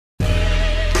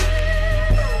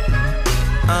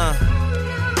I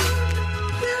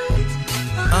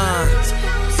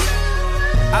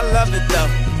love it though.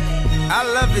 I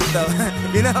love it though.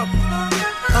 You know?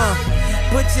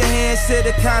 Put your hands to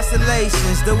the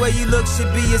constellations. The way you look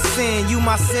should be a sin. You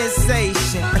my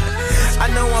sensation. I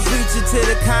know I'm preaching to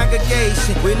the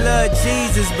congregation. We love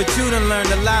Jesus, but you done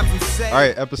learned a lot from Satan. All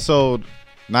right, episode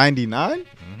 99?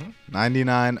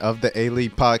 99 of the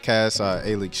A-League podcast,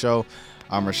 A-League show.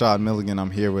 I'm Rashad Milligan. I'm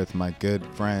here with my good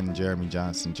friend, Jeremy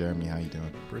Johnson. Jeremy, how you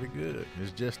doing? Pretty good.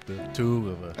 It's just the two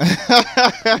of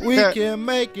us. We can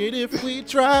make it if we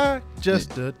try. Just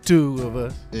the two of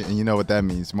us. And you know what that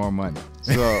means, more money.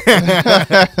 So,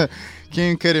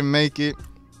 King couldn't make it.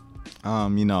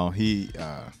 You know what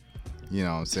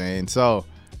I'm saying? So,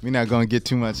 we're not going to get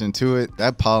too much into it.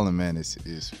 That pollen, man, is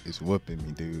whooping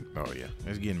me, dude. Oh, yeah.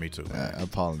 It's getting me too.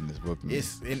 That pollen is whooping me.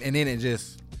 And then it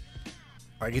just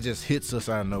hits us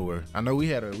out of nowhere. I know we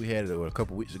had it a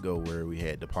couple weeks ago where we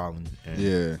had the pollen, and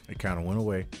it kind of went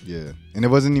away. Yeah, and it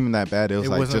wasn't even that bad. It was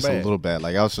like just bad. a little bad.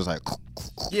 Like I was just like,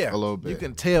 yeah, a little bit. You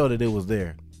can tell that it was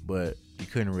there, but you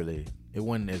couldn't really. It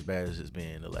wasn't as bad as it's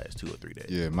been the last 2 or 3 days.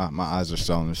 Yeah, my eyes are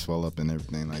starting to swell up and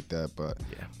everything like that. But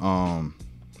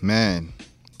man,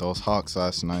 those Hawks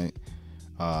last night,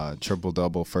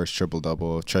 triple-double, first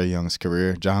triple-double of Trae Young's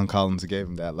career. John Collins gave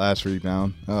him that last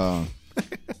rebound.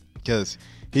 Because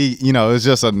he, it was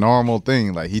just a normal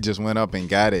thing. Like, he just went up and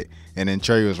got it, and then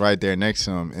Trae was right there next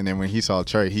to him. And then when he saw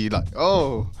Trae, he like,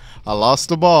 oh, I lost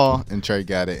the ball, and Trae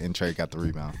got it, and Trae got the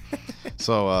rebound.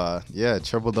 So,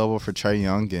 triple-double for Trae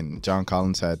Young, and John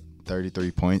Collins had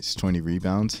 33 points, 20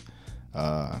 rebounds.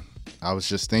 I was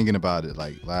just thinking about it,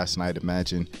 like, last night.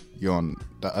 Imagine you're on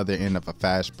the other end of a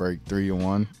fast break,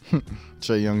 3-1.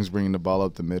 Trae Young's bringing the ball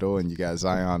up the middle, and you got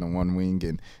Zion on one wing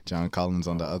and John Collins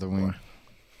on the other wing.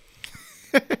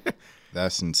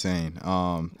 That's insane.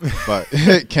 But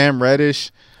Cam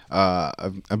Reddish,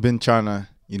 I've been trying to,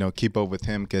 keep up with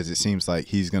him because it seems like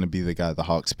he's going to be the guy the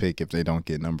Hawks pick if they don't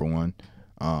get number one.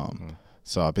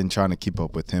 So I've been trying to keep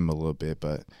up with him a little bit,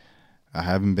 but I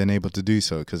haven't been able to do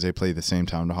so because they play the same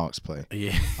time the Hawks play.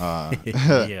 Yeah.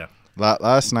 Yeah.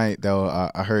 Last night, though,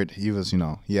 I heard he was,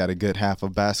 he had a good half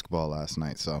of basketball last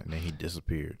night. So and then he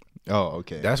disappeared. Oh,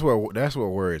 okay. That's what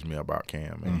worries me about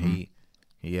Cam. And Mm-hmm.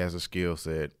 he has a skill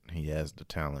set. He has the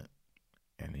talent,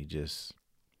 and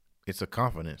it's a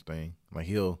confidence thing. Like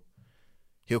he'll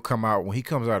come out when he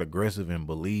comes out aggressive and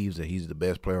believes that he's the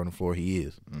best player on the floor. He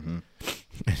is. Mm-hmm.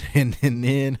 And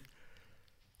then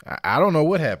I don't know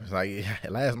what happens. Like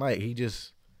last night, he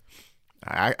just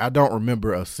I don't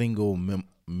remember a single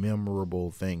memorable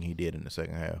thing he did in the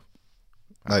second half.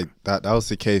 Like that was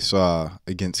the case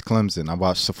against Clemson. I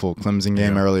watched the full Clemson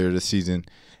game earlier this season,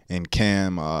 and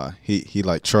Cam he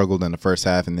like struggled in the first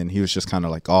half, and then he was just kind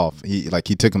of like off. He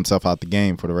took himself out the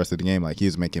game for the rest of the game. Like he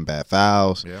was making bad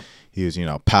fouls. Yep. He was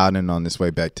pouting on his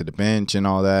way back to the bench and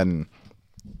all that, and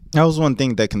that was one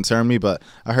thing that concerned me. But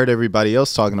I heard everybody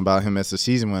else talking about him as the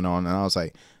season went on, and I was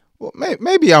like, well,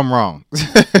 maybe I'm wrong.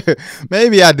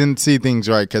 Maybe I didn't see things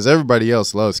right because everybody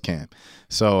else loves Cam.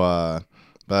 So,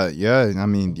 but yeah, I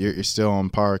mean, you're still on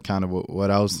par kind of with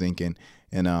what I was thinking.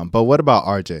 And but what about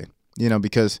RJ?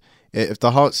 Because if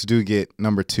the Hawks do get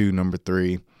number 2, number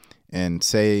 3, and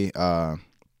say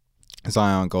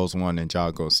Zion goes 1 and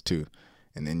Ja goes 2,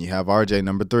 and then you have RJ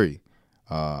number 3.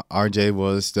 RJ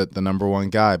was the number 1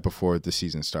 guy before the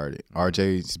season started.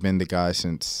 RJ's been the guy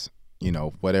since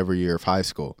whatever year of high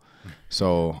school.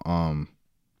 So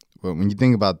when you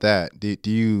think about that, do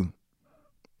you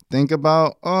think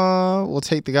about we'll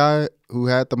take the guy who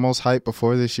had the most hype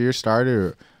before this year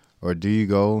started, or do you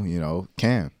go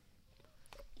Cam?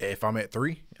 If I'm at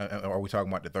 3, are we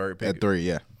talking about the third pick? At 3,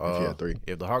 yeah. If you're at 3,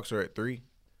 if the Hawks are at 3,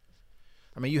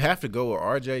 I mean, you have to go with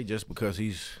RJ just because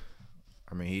he's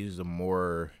a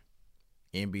more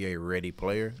NBA ready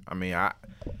player. I mean, I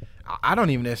don't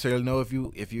even necessarily know if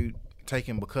you take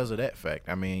him because of that fact.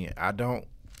 I mean, I don't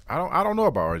know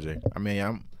about RJ. I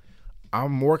mean,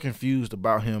 I'm more confused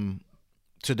about him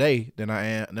today than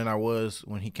I was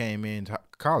when he came into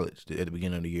college at the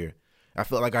beginning of the year. I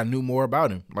felt like I knew more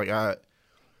about him. Like I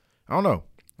don't know.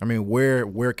 I mean,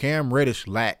 where Cam Reddish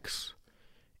lacks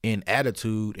in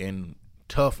attitude and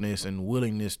toughness and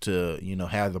willingness to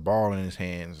have the ball in his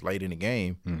hands late in the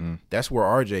game, that's where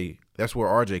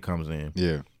RJ comes in.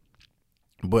 Yeah.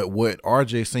 But what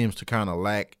RJ seems to kind of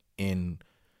lack in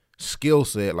skill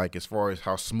set, like as far as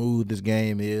how smooth this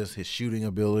game is, his shooting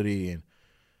ability and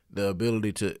the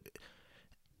ability to,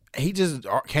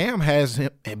 Cam has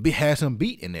him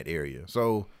beat in that area.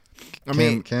 So I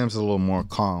mean, Cam's a little more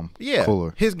calm, yeah,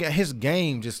 cooler. His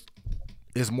game just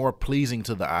is more pleasing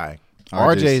to the eye.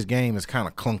 RJ's game is kind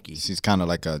of clunky. He's kind of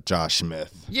like a Josh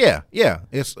Smith. Yeah.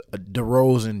 It's a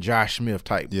DeRozan, Josh Smith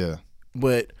type. Yeah.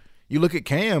 But you look at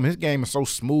Cam, his game is so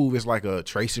smooth. It's like a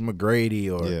Tracy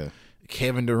McGrady or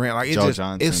Kevin Durant. Like Joe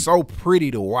Johnson. It's so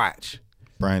pretty to watch.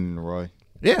 Brandon Roy.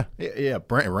 Yeah.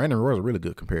 Brandon Roy is a really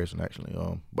good comparison, actually.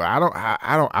 But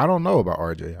I don't know about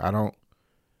RJ.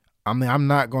 I'm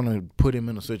not gonna put him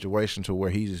in a situation to where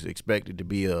he's expected to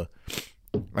be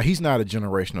he's not a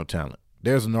generational talent.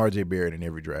 There's an RJ Barrett in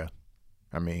every draft.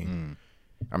 I mean,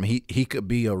 he could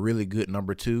be a really good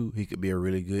number 2. He could be a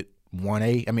really good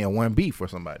 1A. I mean, a 1B for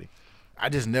somebody. I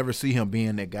just never see him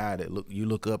being that guy that you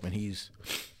look up and he's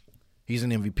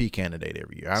an MVP candidate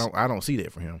every year. I don't see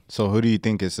that for him. So who do you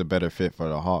think is the better fit for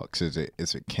the Hawks? Is it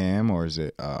Cam or is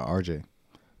it RJ?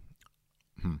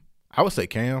 I would say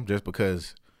Cam, just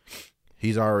because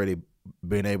he's already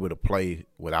been able to play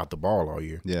without the ball all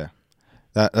year. Yeah.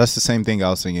 That's the same thing I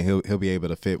was thinking. He'll be able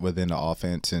to fit within the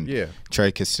offense, and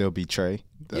Trey could still be Trey,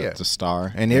 the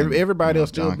star, and everybody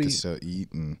else John still could still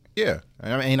eat. And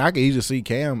I mean, I could easily see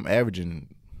Cam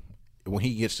averaging when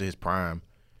he gets to his prime.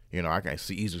 I can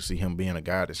easily see him being a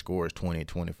guy that scores 20,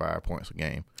 25 points a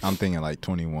game. I'm thinking like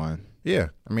 21. Yeah,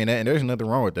 I mean, and there's nothing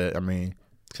wrong with that. I mean,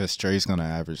 because Trey's gonna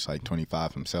average like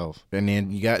 25 himself, and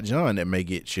then you got John that may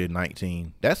get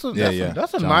 19. That's a John,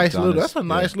 nice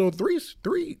little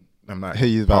three. I'm not.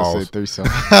 He's about to say threesome.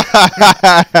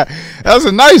 That was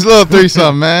a nice little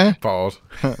threesome, man. Pause.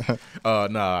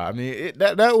 Nah, I mean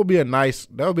that would be a nice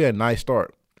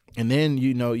start. And then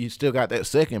you still got that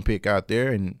second pick out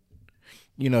there, and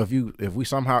if we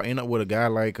somehow end up with a guy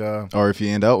like or if you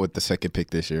end up with the second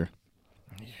pick this year.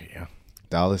 Yeah.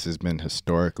 Dallas has been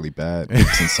historically bad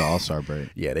since the All-Star break.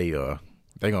 Yeah, they gonna.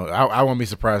 I won't be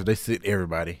surprised if they sit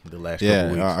everybody the last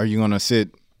couple weeks. Are you gonna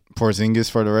sit Porzingis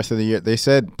for the rest of the year? They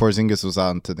said Porzingis was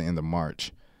out until the end of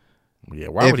March. Yeah,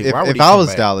 why would he? If I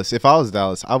was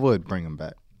Dallas, I would bring him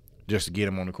back just to get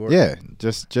him on the court. Yeah,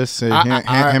 just so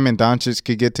him and Doncic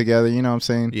could get together. You know what I'm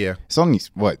saying? Yeah, it's only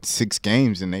 6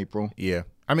 games in April. Yeah,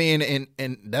 I mean,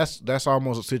 and that's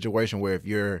almost a situation where if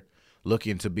you're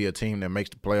looking to be a team that makes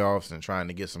the playoffs and trying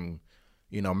to get some,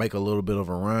 make a little bit of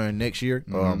a run next year.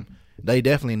 They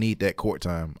definitely need that court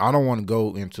time. I don't want to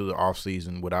go into the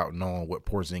offseason without knowing what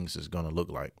Porzingis is going to look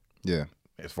like. Yeah.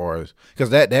 As far as – because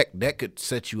that could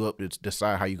set you up to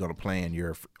decide how you're going to play in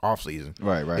your offseason.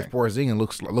 Right. If Porzingis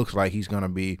looks like he's going to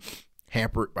be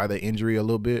hampered by the injury a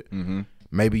little bit,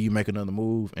 maybe you make another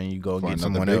move and you go and get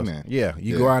someone else. Man. Yeah,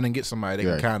 you go out and get somebody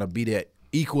that can kind of be that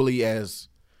equally as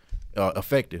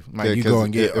effective. Like you go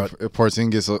and get if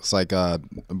Porzingis looks like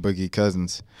Boogie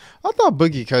Cousins. I thought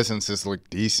Boogie Cousins just looked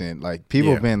decent. Like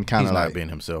people been kind of like not being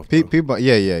himself. People,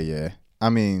 yeah. I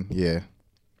mean, yeah,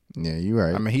 you're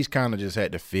right. I mean, he's kind of just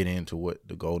had to fit into what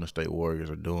the Golden State Warriors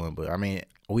are doing. But I mean,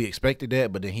 we expected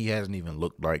that, but then he hasn't even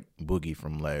looked like Boogie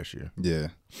from last year. Yeah,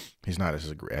 he's not as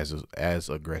aggressive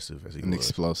as he was.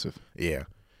 Explosive. Yeah,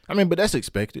 I mean, but that's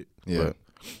expected. Yeah,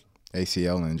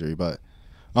 ACL injury, but.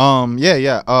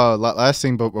 Last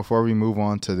thing, but before we move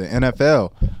on to the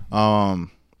NFL,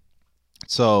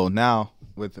 so now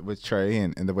with Trey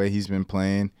and the way he's been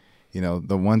playing,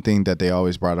 the one thing that they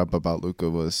always brought up about Luka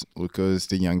was Luka is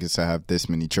the youngest to have this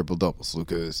many triple doubles.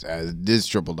 Luka has this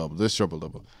triple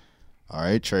double. All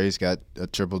right, Trey's got a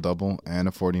triple double and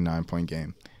a 49-point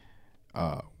game.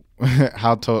 How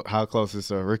close is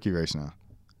the rookie race now?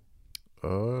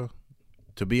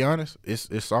 To be honest,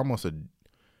 it's almost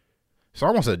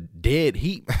a dead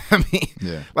heat. I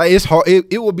mean, like it's hard.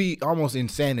 It would be almost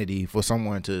insanity for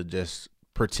someone to just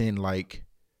pretend like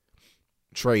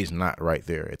Trey's not right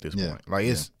there at this point. Like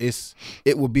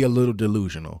it would be a little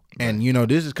delusional. Right. And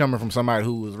this is coming from somebody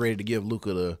who was ready to give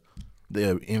Luka the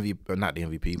MVP, not the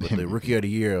MVP, but the Rookie of the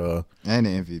Year and the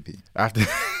MVP after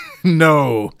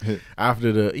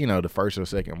the first or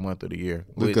second month of the year.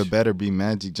 Luka better be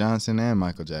Magic Johnson and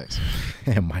Michael Jackson.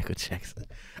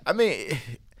 I mean.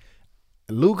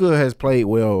 Luka has played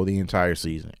well the entire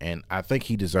season, and I think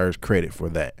he deserves credit for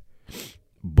that.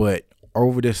 But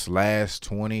over this last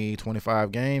 20,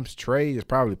 25 games, Trey has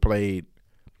probably played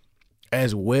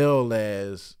as well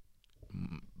as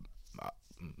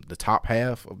the top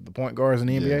half of the point guards in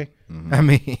the NBA. Mm-hmm. I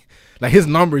mean, like his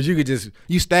numbers,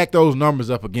 you stack those numbers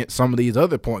up against some of these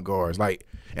other point guards. Like,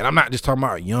 and I'm not just talking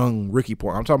about young rookie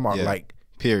point. I'm talking about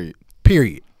period.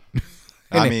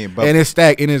 And it's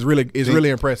stacked and it's really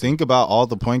impressive. Think about all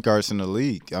the point guards in the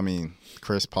league. I mean,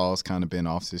 Chris Paul's kind of been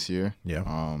off this year.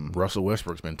 Yeah. Russell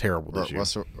Westbrook's been terrible this year.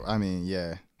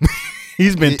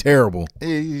 He's been terrible.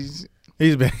 He's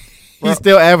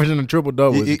still averaging a triple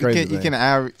double. You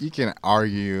can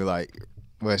argue like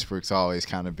Westbrook's always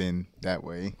kind of been that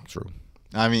way. True.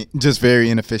 I mean, just very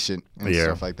inefficient and Yeah.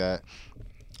 stuff like that.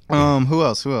 Who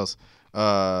else?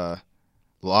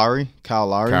 Lowry, Kyle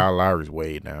Lowry, Kyle Lowry's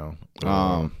way down.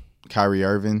 Kyrie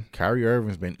Irving. Kyrie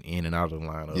Irving's been in and out of the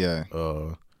lineup. Yeah.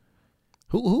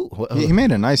 Who? He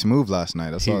made a nice move last night.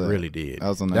 I He saw that. really did. That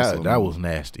was a nice little That move. was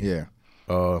nasty. Yeah.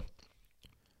 Trying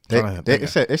to They think.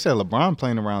 said LeBron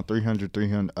playing around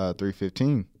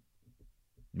 315.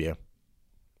 Yeah.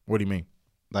 What do you mean?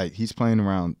 Like he's playing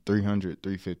around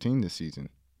 315 this season.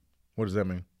 What does that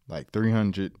mean? Like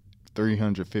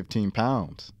 315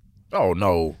 pounds. Oh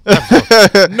no,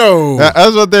 no,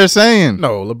 That's what they're saying.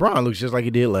 no. LeBron looks just like he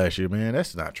did last year, man.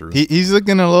 That's not true. He's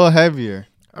looking a little heavier.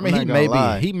 I mean, I'm not gonna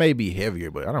lie. he may be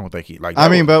heavier, but I don't think he like. I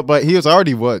mean, was, but he was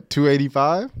already what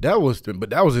 285. that was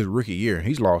his rookie year.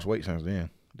 He's lost weight since then.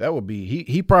 That would be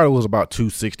he probably was about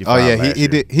 265. Oh yeah, last he year.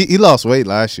 did. He lost weight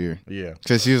last year Yeah,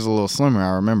 because he was a little slimmer.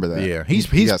 I remember that. yeah. He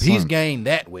He's got slim. gained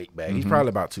that weight back. He's probably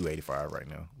about 285 right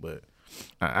now, but.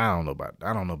 I don't know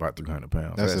about 300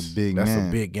 pounds. That's a big That's man.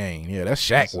 a big gain. Yeah, that's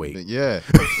Shaq weight. Yeah,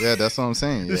 that's what I'm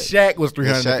saying. Yeah. Shaq was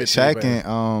 350. Shaq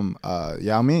and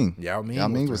Yao Ming. Yao Ming Yao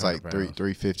Ming was was like 300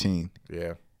 315.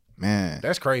 Yeah, Man,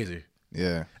 that's crazy.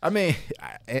 yeah. I mean,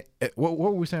 what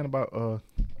were we saying about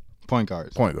Point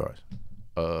guards. point guards?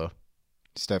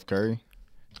 Steph Curry.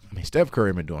 I mean, Steph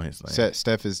Curry been doing his thing.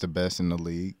 Steph is the best in the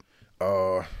league.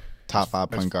 Uh, Top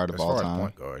 5 point guard of as all far as time.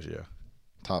 Point guards, yeah.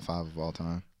 Top 5 of all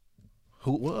time.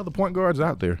 What other point guards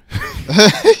out there?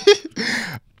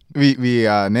 We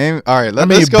name. All right,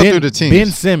 let's go through the teams. Ben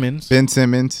Simmons, Ben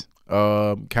Simmons.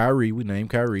 Kyrie. We named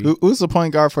Kyrie. Who's the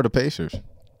point guard for the Pacers?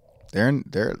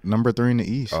 They're number 3 in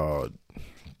the East.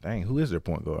 Dang, who is their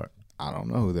point guard? I don't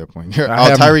know who their point guard. I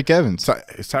have- Tyreek Evans.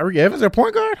 Is Tyreek Evans their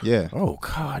point guard? Yeah. Oh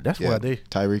God, that's Yeah, why they.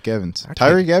 Tyreek Evans. I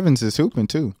can't- Tyreek Evans is hooping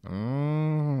too.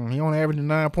 He only averaging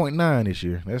 9.9 this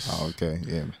year. That's Oh, okay.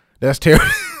 Yeah. that's terrible.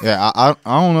 Yeah. I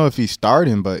don't know if he's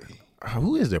starting, but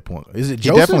Who is their point guard? Is it he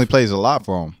Joseph? definitely plays a lot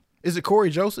for him. Is it Corey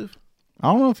Joseph?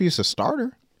 I don't know if he's a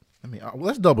starter. I mean,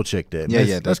 let's double check that. Yeah,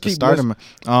 yeah. That's the starter.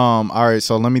 All right.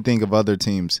 So let me think of other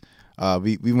teams.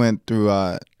 We went through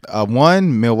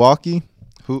one Milwaukee.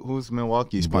 Who's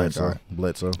Milwaukee's point guard?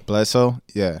 Bledsoe. Bledsoe.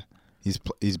 Yeah,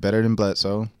 he's better than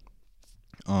Bledsoe.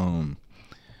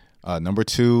 Number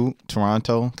 2,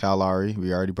 Toronto, Kyle Lowry.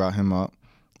 We already brought him up.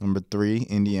 Number 3,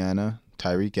 Indiana,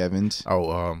 Tyreek Evans.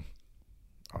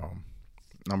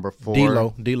 Number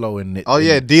 4, D'Lo in it. Oh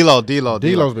yeah, D'Lo.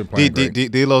 D'Lo's been playing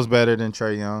great. D'Lo's better than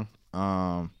Trae Young.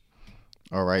 All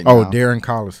right. Oh, now. Darren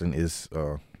Collison is.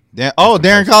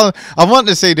 Darren Collison. I wanted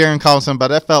to say Darren Collison, but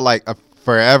that felt like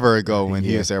forever ago when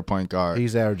he Yeah. was their point guard.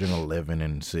 He's averaging 11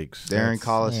 and 6. Darren That's-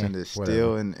 Collison eh, is whatever.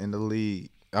 still in the league.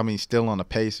 I mean, still on the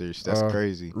Pacers. That's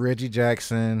crazy. Reggie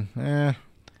Jackson.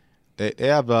 They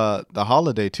have the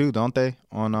Holiday too, don't they?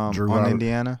 On Drew on Holiday.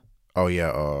 Indiana. Oh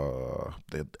yeah.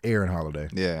 The Aaron Holiday.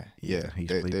 Yeah. he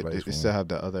They plays for still him. have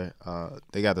the other.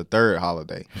 They got the third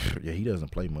Holiday. Yeah, he doesn't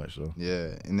play much though.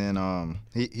 Yeah, and then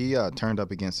he turned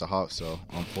up against the Hawks. So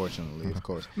unfortunately, of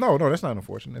course. No, that's not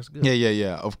unfortunate. That's good.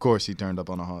 Yeah. Of course, he turned up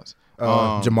on the Hawks.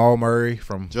 Jamal Murray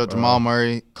from Jamal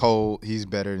Murray, Cole. He's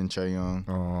better than Trae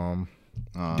Young.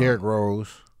 Derrick Rose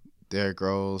Derrick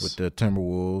Rose. with the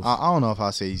Timberwolves. I don't know if I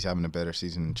say he's having a better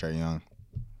season than Trae Young.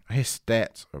 His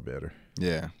stats are better,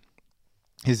 Yeah,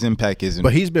 his impact isn't.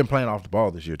 but he's been playing off the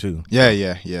ball this year too. Yeah.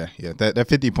 That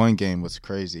 50-point game was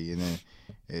crazy, and then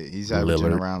he's averaging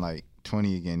Lillard. around like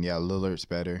 20 again. Yeah, Lillard's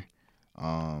better.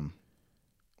 Man,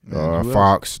 who else?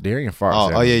 Fox, Darian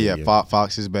Fox. Oh yeah.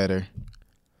 Fox is better.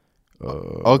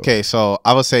 Okay, so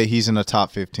I would say he's in the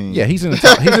top 15. Yeah, he's in the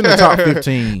top. He's in the top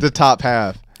 15. the top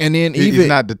half. And then He's even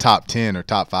not the top 10 or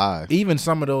top 5. even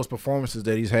some of those performances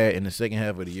that he's had in the second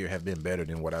half of the year have been better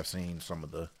than what I've seen some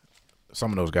of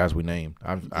those guys we named.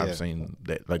 I've seen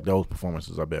that like those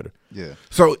performances are better. Yeah.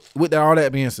 So with all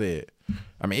that being said,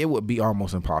 I mean it would be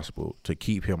almost impossible to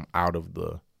keep him out of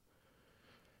the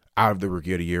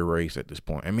rookie of the year race at this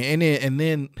point. I mean, and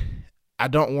then I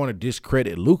don't want to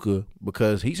discredit Luka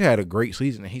because he's had a great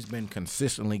season and he's been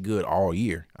consistently good all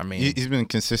year. I mean, He's been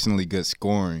consistently good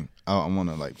scoring. I want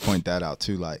to like point that out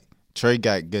too. Like Trae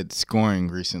got good scoring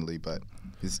recently, but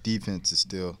his defense is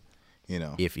still,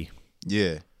 iffy.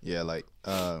 Yeah. Like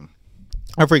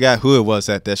I forgot who it was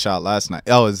at that shot last night.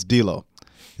 Oh, it's D'Lo.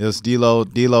 It was D'Lo.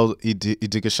 He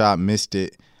took a shot, missed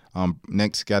it.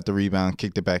 Next got the rebound,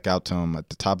 kicked it back out to him at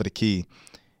the top of the key,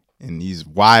 and he's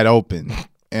wide open.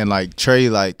 And like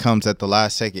Trae like comes at the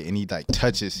last second and he like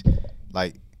touches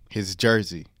like his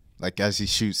jersey like as he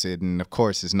shoots it, and of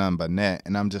course it's nothing but net.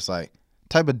 And I'm just like,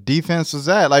 type of defense was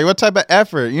that? Like what type of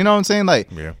effort? You know what I'm saying? Like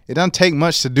Yeah. it doesn't take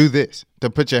much to do this, to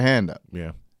put your hand up.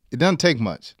 Yeah. It doesn't take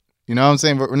much. You know what I'm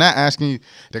saying? We're not asking you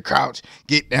to crouch,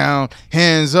 get down,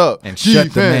 hands up, and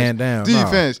shut the man down.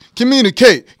 Defense,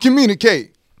 communicate.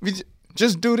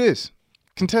 Just do this.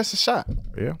 Contest a shot.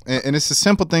 Yeah. And it's the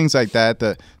simple things like that,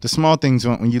 the small things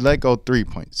when you let go 3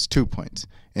 points, 2 points,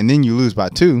 and then you lose by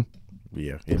 2.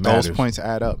 Yeah, those points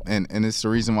add up. And it's the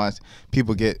reason why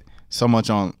people get so much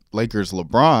on Lakers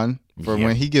LeBron for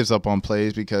when he gives up on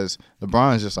plays, because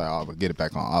LeBron is just like, oh, but get it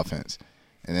back on offense.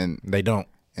 And then they don't.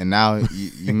 And now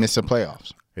you miss the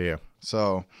playoffs. Yeah.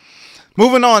 So,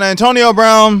 moving on, Antonio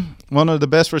Brown, one of the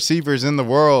best receivers in the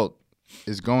world,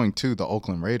 is going to the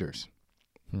Oakland Raiders.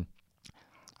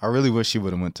 I really wish he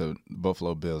would have went to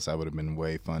Buffalo Bills. That would have been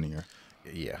way funnier.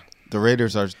 Yeah. The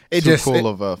Raiders are too cool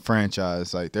of a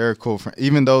franchise. Like, they're a cool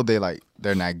even though they're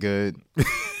not good.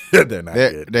 They're not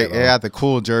good. They got the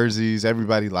cool jerseys.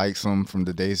 Everybody likes them from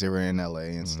the days they were in LA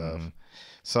and stuff.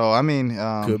 So, I mean,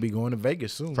 could be going to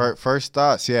Vegas soon. First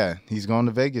thoughts, yeah, he's going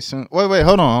to Vegas soon. Wait,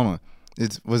 hold on.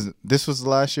 This was the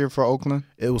last year for Oakland?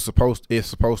 It's supposed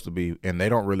to be, and they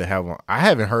don't really have I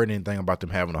haven't heard anything about them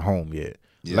having a home yet.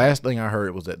 Yeah. Last thing I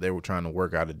heard was that they were trying to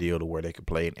work out a deal to where they could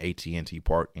play in AT&T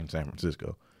Park in San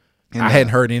Francisco. And I hadn't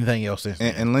heard anything else since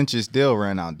then. And Lynch's deal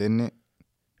ran out, didn't it?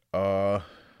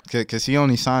 Because he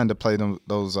only signed to play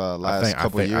those last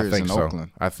couple years in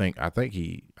Oakland. I think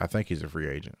he's a free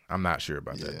agent. I'm not sure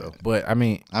about that though. But I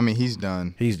mean, he's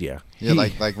done.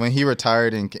 Like when he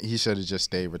retired, and he should have just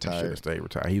stayed retired.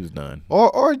 He was done.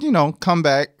 Or come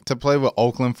back to play with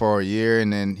Oakland for a year,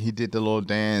 and then he did the little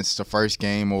dance, the first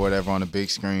game or whatever on the big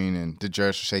screen, and the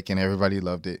dress was shaking. Everybody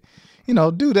loved it.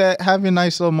 Do that, have a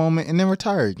nice little moment, and then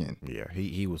retire again. Yeah,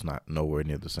 he was not nowhere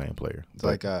near the same player. It's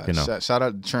like shout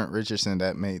out to Trent Richardson.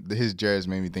 That his jazz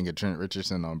made me think of Trent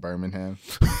Richardson on Birmingham.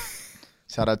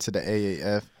 Shout out to the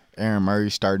AAF. Aaron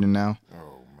Murray starting now.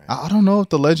 Oh man, I don't know if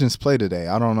the Legends play today.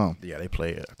 I don't know. Yeah, they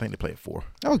play. I think they play at 4.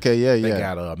 Okay, yeah. They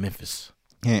got Memphis,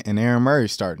 and Aaron Murray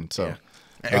starting. So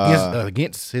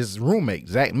against his roommate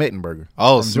Zach Mettenberger.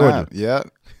 Oh, snap! Georgia. Yeah,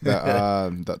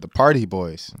 the Party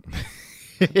Boys.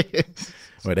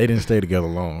 Well, they didn't stay together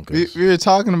long. We were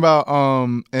talking about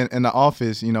in the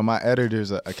office. My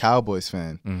editor's a Cowboys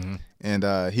fan,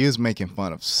 and he was making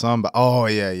fun of somebody. Oh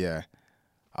yeah.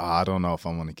 I don't know if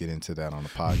I want to get into that on the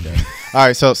podcast. All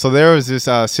right, so there was this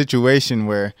situation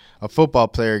where a football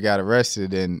player got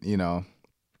arrested, and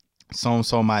so and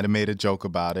so might have made a joke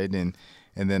about it, and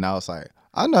then I was like,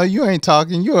 I know you ain't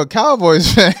talking. You a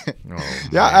Cowboys fan. Oh,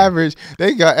 y'all average.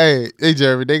 They got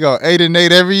Jeremy. They go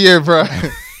 8-8 every year, bro.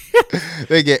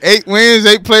 They get 8 wins.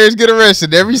 8 players get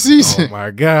arrested every season. Oh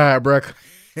my God, bro.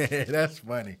 That's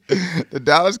funny. The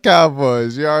Dallas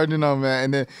Cowboys. You already know,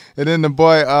 man. And then the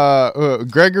boy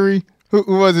Gregory. Who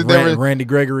was it? Randy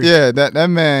Gregory. Yeah, that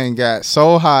man got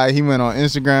so high he went on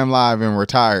Instagram Live and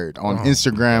retired on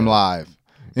Instagram Live.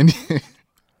 And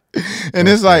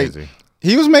it's like. Crazy.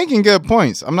 He was making good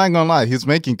points. I'm not going to lie. He was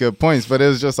making good points, but it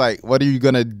was just like, what are you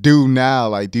going to do now?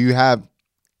 Like, do you have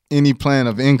any plan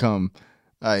of income?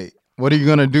 Like, what are you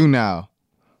going to do now?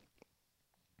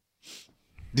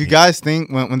 Do you guys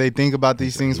think when they think about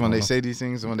these things, when they say these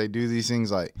things, when they do these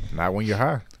things, like. Not when you're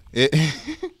high. He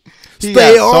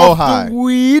got so high. The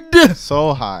weed.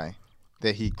 So high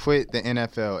that he quit the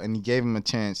NFL and he gave him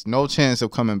no chance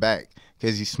of coming back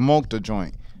because he smoked a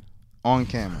joint on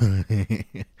camera.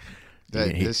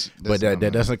 That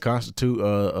doesn't constitute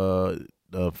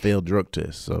a failed drug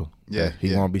test, so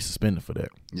he won't be suspended for that.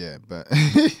 Yeah, but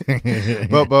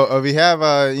but we have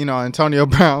Antonio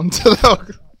Brown to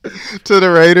the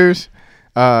Raiders.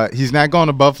 He's not going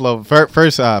to Buffalo.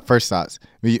 First thoughts.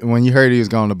 When you heard he was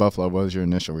going to Buffalo, what was your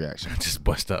initial reaction? I just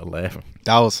bust out laughing.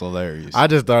 That was hilarious. I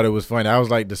just thought it was funny. I was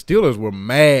like, the Steelers were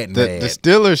mad. The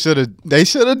Steelers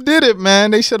should have did it,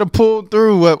 man. They should have pulled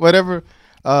through whatever.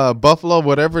 Buffalo,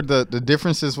 whatever the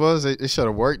differences was, they should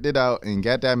have worked it out and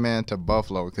got that man to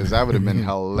Buffalo, because that would have been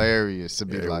hilarious to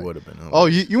be like, oh,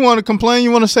 you want to complain? You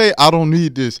want to say, I don't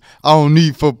need this. I don't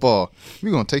need football.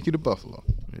 We're going to take you to Buffalo.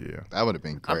 Yeah. That would have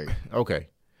been great. Okay.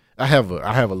 I have a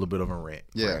little bit of a rant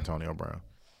for Antonio Brown.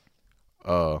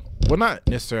 Well, not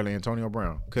necessarily Antonio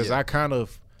Brown, because I kind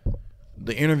of,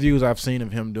 the interviews I've seen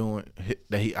of him doing,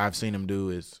 I've seen him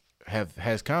do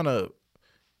has kind of,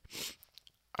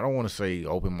 I don't want to say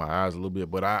open my eyes a little bit,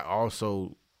 but I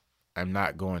also am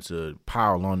not going to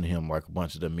pile on him like a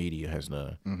bunch of the media has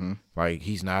done. Mm-hmm. Like,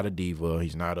 he's not a diva.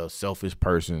 He's not a selfish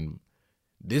person.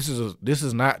 This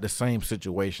is not the same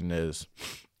situation as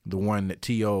the one that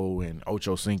T.O. and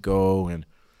Ocho Cinco and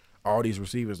all these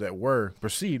receivers that were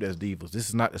perceived as divas. This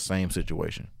is not the same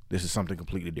situation. This is something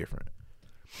completely different.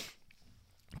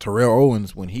 Terrell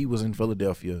Owens, when he was in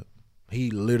Philadelphia,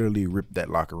 he literally ripped that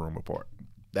locker room apart.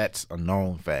 That's a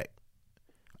known fact.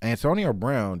 Antonio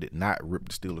Brown did not rip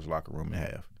the Steelers locker room in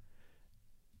half.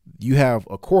 You have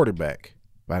a quarterback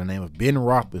by the name of Ben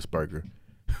Roethlisberger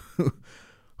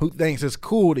who thinks it's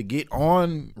cool to get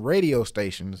on radio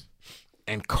stations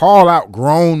and call out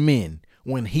grown men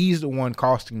when he's the one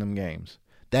costing them games.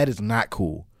 That is not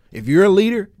cool. If you're a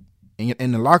leader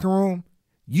in the locker room,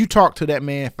 you talk to that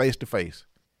man face to face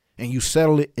and you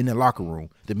settle it in the locker room.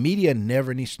 The media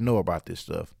never needs to know about this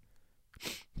stuff.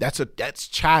 That's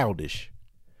childish.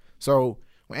 So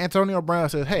when Antonio Brown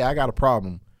says, "Hey, I got a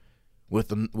problem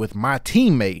with my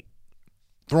teammate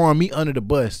throwing me under the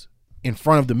bus in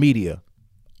front of the media,"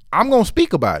 I'm gonna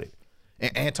speak about it.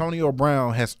 And Antonio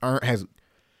Brown has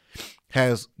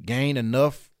gained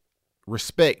enough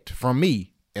respect from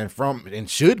me and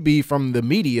should be from the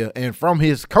media and from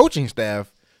his coaching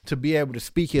staff to be able to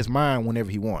speak his mind whenever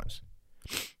he wants,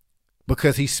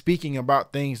 because he's speaking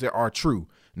about things that are true.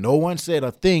 No one said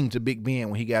a thing to Big Ben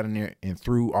when he got in there and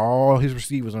threw all his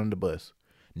receivers under the bus.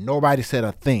 Nobody said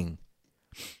a thing.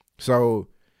 So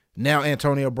now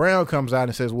Antonio Brown comes out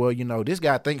and says, well, this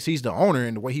guy thinks he's the owner,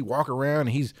 and the way he walk around and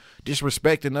he's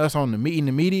disrespecting us on the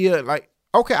media. Like,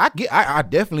 okay,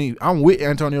 I'm with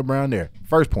Antonio Brown there.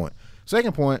 First point.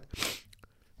 Second point,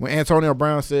 when Antonio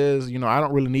Brown says, I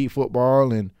don't really need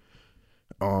football, and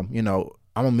I'm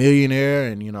a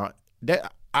millionaire, and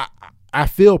that I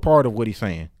feel part of what he's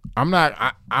saying.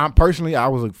 I'm personally, I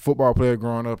was a football player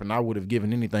growing up, and I would have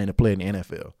given anything to play in the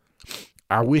NFL.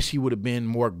 I wish he would have been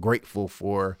more grateful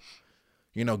for,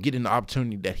 getting the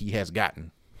opportunity that he has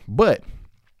gotten. But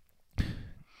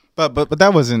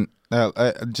that wasn't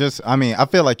I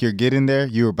feel like you're getting there.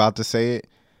 You were about to say it,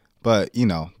 but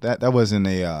that wasn't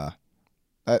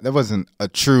that wasn't a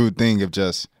true thing of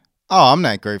just, oh, I'm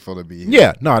not grateful to be here.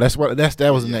 Yeah, no, that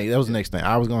was the next thing.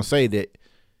 I was gonna say that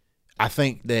I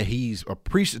think that he's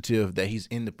appreciative that he's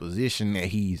in the position that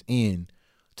he's in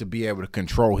to be able to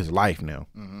control his life now.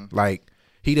 Mm-hmm. Like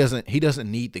he doesn't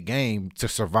need the game to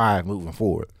survive moving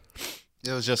forward.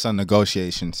 It was just a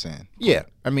negotiation sin. Yeah,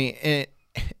 I mean,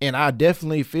 and I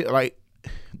definitely feel like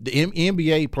the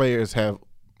NBA players have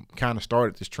kind of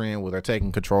started this trend where they're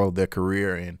taking control of their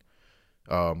career, and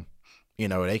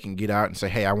they can get out and say,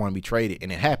 hey, I want to be traded,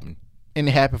 and it happened. And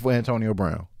it happened for Antonio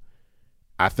Brown.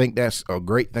 I think that's a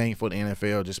great thing for the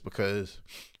NFL, just because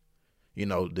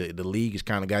the league has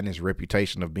kind of gotten this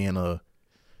reputation of being a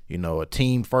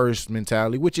team first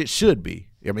mentality, which it should be.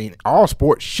 I mean, all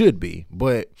sports should be,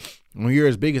 but when you're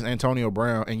as big as Antonio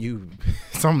Brown, and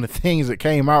some of the things that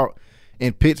came out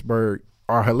in Pittsburgh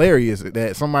are hilarious,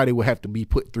 that somebody would have to be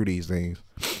put through these things.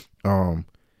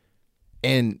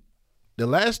 And the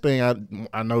last thing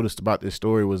I noticed about this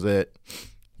story was that,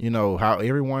 how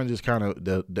everyone just kind of,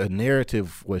 the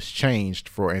narrative was changed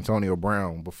for Antonio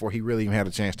Brown before he really even had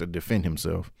a chance to defend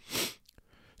himself.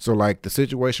 So like the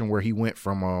situation where he went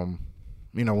from,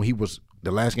 when he was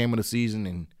the last game of the season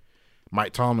and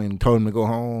Mike Tomlin told him to go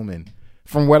home, and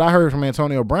from what I heard from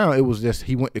Antonio Brown, it was just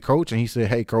he went to coach and he said,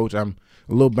 hey, coach, I'm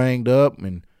a little banged up,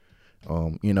 and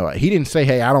he didn't say,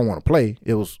 hey, I don't want to play.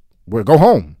 It was, well, go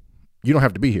home. You don't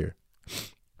have to be here.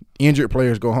 Injured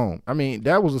players go home. I mean,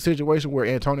 that was a situation where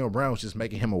Antonio Brown was just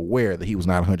making him aware that he was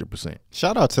not 100%.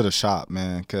 Shout out to the shop,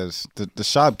 man, because the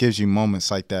shop gives you moments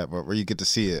like that where you get to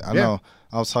see it. I know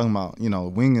I was talking about,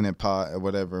 winging it pot or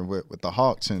whatever with the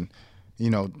Hawks, and,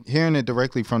 hearing it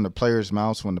directly from the players'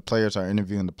 mouths when the players are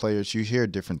interviewing the players, you hear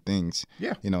different things,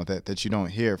 that you don't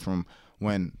hear from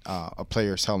when a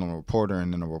player is telling a reporter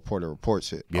and then a reporter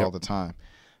reports it all the time.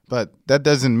 But that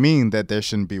doesn't mean that there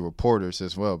shouldn't be reporters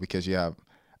as well, because you have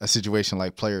a situation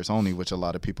like Players Only, which a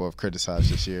lot of people have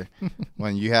criticized this year,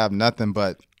 when you have nothing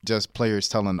but just players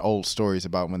telling old stories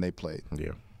about when they played.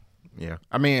 Yeah.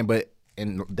 I mean, but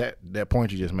in that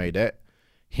point you just made, that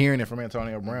hearing it from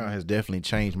Antonio Brown has definitely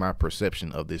changed my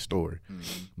perception of this story,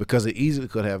 because it easily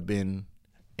could have been,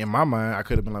 in my mind, I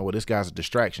could have been like, well, this guy's a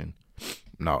distraction.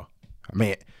 No. I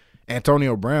mean,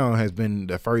 Antonio Brown has been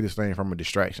the furthest thing from a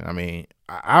distraction. I mean,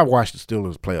 I watch the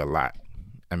Steelers play a lot.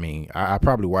 I mean, I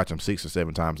probably watch them 6 or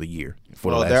 7 times a year.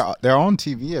 They're on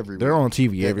TV every week. They're on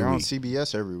TV every week. They're on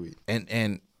CBS every week.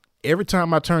 And every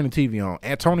time I turn the TV on,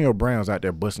 Antonio Brown's out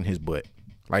there busting his butt.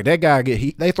 Like, that guy,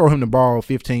 they throw him the ball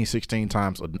 15, 16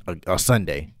 times a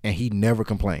Sunday, and he never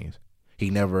complains.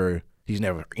 He's never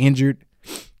injured.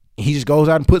 He just goes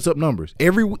out and puts up numbers.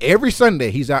 Every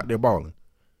Sunday, he's out there balling.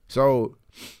 So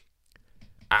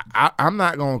I'm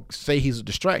not going to say he's a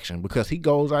distraction, because he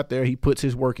goes out there, he puts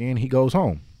his work in, he goes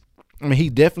home. I mean, he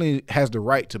definitely has the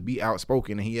right to be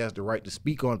outspoken, and he has the right to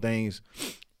speak on things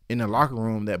in the locker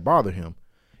room that bother him.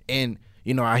 And,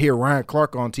 I hear Ryan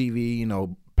Clark on TV,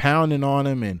 pounding on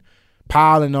him and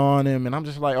piling on him, and I'm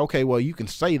just like, okay, well, you can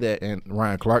say that, and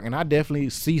Ryan Clark, and I definitely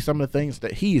see some of the things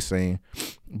that he is saying,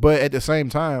 but at the same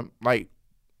time, like,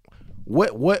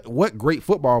 what great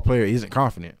football player isn't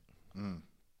confident?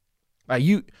 Like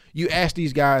you ask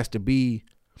these guys to be,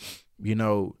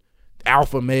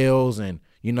 alpha males, and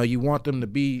you want them to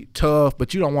be tough,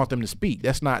 but you don't want them to speak.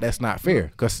 That's not fair,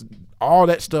 because all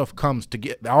that stuff comes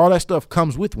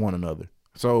with one another.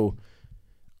 So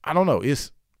I don't know.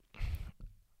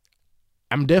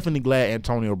 I'm definitely glad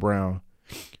Antonio Brown,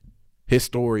 his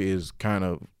story is kind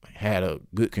of had a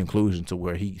good conclusion to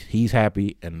where he's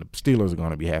happy, and the Steelers are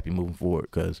going to be happy moving forward,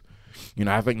 because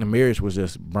I think the marriage was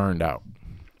just burned out.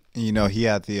 He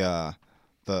had the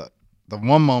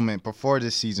one moment before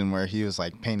this season where he was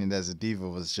like painted as a diva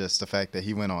was just the fact that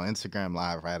he went on Instagram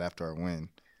Live right after a win.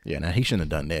 Yeah, now he shouldn't have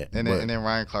done that. And then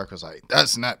Ryan Clark was like,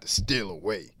 "That's not the Steeler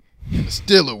way. In the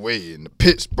Steeler way in the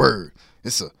Pittsburgh,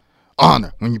 it's a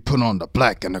honor when you put on the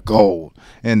black and the gold."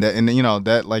 And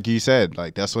that, like you said,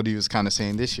 like that's what he was kind of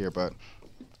saying this year. But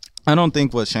I don't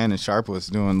think what Shannon Sharpe was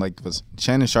doing,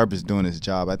 Shannon Sharpe is doing his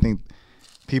job. I think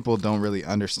people don't really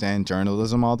understand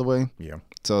journalism all the way. Yeah.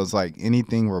 So it's like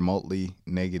anything remotely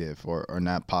negative or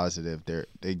not positive,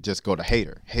 they just go to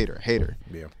hater.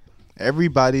 Yeah.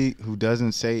 Everybody who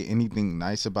doesn't say anything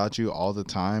nice about you all the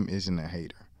time isn't a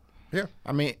hater. Yeah.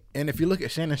 I mean, and if you look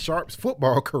at Shannon Sharpe's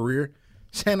football career,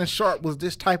 Shannon Sharpe was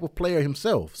this type of player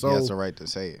himself. So he has the right to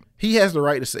say it. He has the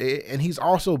right to say it, and he's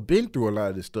also been through a lot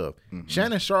of this stuff. Mm-hmm.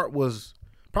 Shannon Sharpe was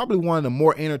probably one of the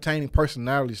more entertaining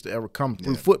personalities to ever come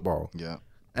through football. Yeah.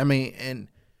 I mean, and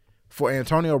for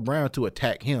Antonio Brown to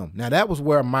attack him, now that was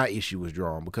where my issue was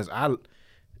drawn, because I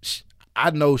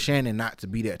know Shannon not to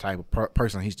be that type of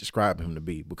person he's describing him to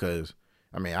be, because,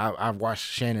 I mean, I've watched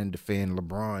Shannon defend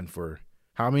LeBron for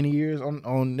how many years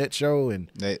on that show? And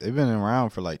they've been around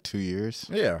for like 2 years.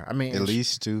 Yeah, I mean, at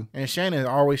least 2. And Shannon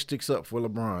always sticks up for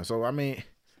LeBron. So I mean,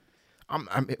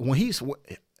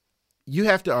 you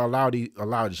have to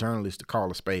allow journalists to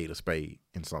call a spade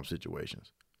in some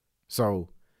situations. So,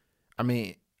 I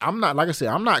mean, I'm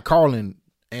not calling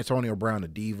Antonio Brown a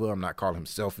diva. I'm not calling him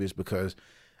selfish, because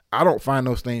I don't find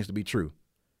those things to be true.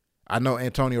 I know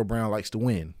Antonio Brown likes to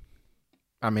win.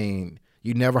 I mean,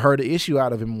 you never heard an issue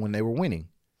out of him when they were winning.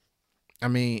 I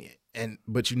mean,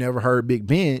 but you never heard Big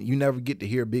Ben. You never get to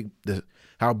hear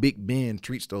how Big Ben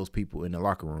treats those people in the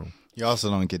locker room. You also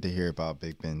don't get to hear about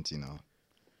Big Ben's,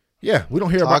 Yeah, we don't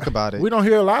hear about it. We don't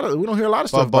hear a lot of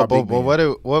stuff about Big Ben.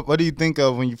 But what do you think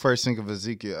of when you first think of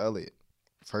Ezekiel Elliott?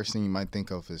 First thing you might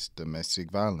think of is domestic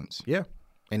violence. Yeah,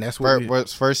 and that's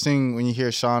what's first thing when you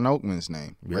hear Sean Oakman's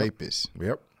name, rapist.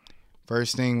 Yep.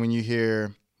 First thing when you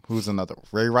hear who's another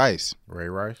Ray Rice,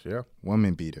 yeah,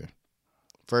 woman beater.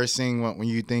 First thing when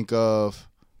you think of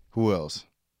who else?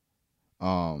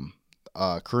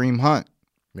 Kareem Hunt,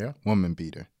 yeah, woman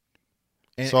beater.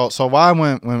 And so why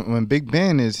when Big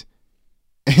Ben is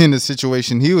in the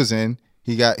situation he was in,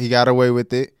 he got away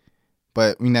with it,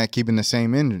 but we're not keeping the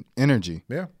same energy.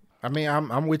 Yeah, I mean,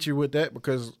 I'm with you with that,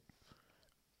 because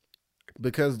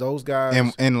those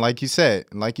guys and like you said,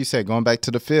 going back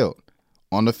to the field,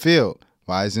 on the field,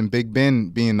 why isn't Big Ben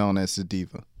being known as the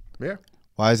diva? Yeah,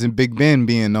 why isn't Big Ben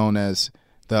being known as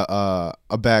a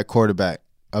bad quarterback,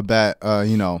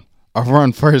 a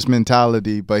run first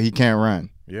mentality, but he can't run?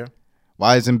 Yeah,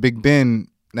 why isn't Big Ben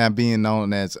not being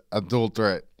known as a dual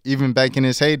threat, even back in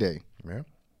his heyday? Yeah.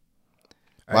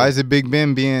 Why is it Big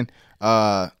Ben being,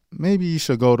 maybe you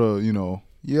should go to,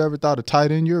 you ever thought of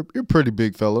tight end? You're a pretty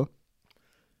big fella.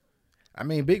 I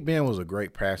mean, Big Ben was a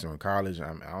great passer in college.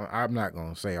 I'm not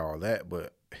going to say all that,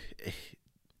 but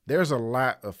there's a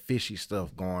lot of fishy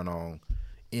stuff going on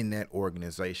in that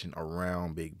organization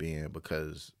around Big Ben,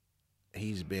 because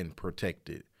he's been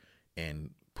protected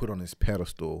and put on this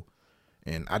pedestal.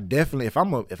 And I definitely, if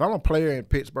I'm a player in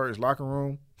Pittsburgh's locker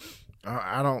room,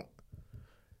 I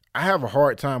have a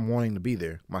hard time wanting to be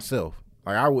there myself.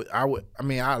 Like I like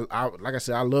I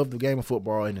said, I love the game of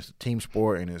football, and it's a team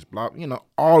sport, and it's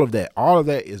all of that. All of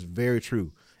that is very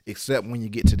true, except when you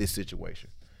get to this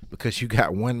situation, because you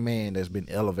got one man that's been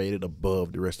elevated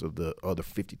above the rest of the other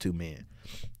 52 men.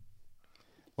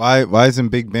 Why isn't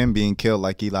Big Ben being killed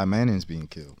like Eli Manning's being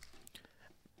killed?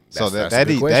 So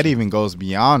that even goes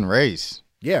beyond race.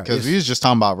 Yeah, because we was just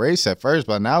talking about race at first,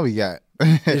 but now we got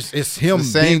it's him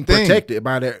being protected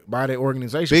by that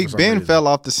organization. Big Ben fell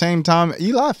off the same time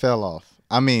Eli fell off.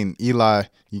 I mean, Eli,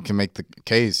 you can make the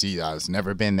case Eli's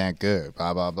never been that good,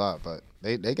 blah blah blah, but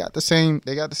they got the same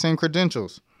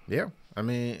credentials. Yeah, I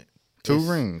mean, 2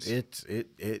 rings.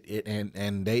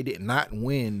 And they did not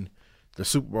win the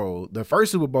Super Bowl. The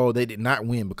first Super Bowl, they did not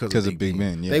win because of Big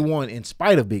Ben. Yeah. They won in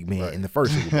spite of Big Ben in the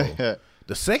first Super Bowl.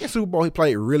 The second Super Bowl, he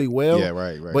played really well. Yeah,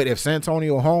 right. But if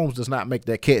Santonio Holmes does not make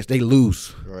that catch, they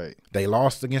lose. Right. They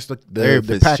lost against the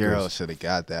Fitzgerald Packers. should have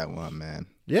got that one, man.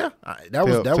 Yeah, that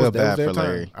was bad their for time.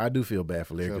 Larry. I do feel bad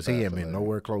for Larry because he ain't been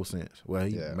nowhere close since. Well,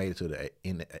 he made it to the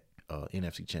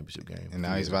NFC Championship game, and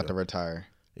now he's about to retire.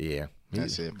 Yeah,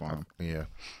 that's it for him. Yeah,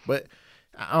 but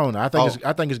I don't know.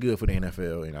 I think it's good for the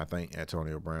NFL, and I think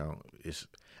Antonio Brown is.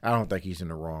 I don't think he's in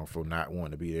the wrong for not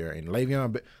wanting to be there. And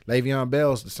Le'Veon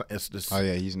Bell's oh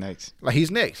yeah, he's next. Like he's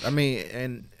next. I mean,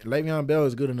 and Le'Veon Bell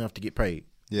is good enough to get paid.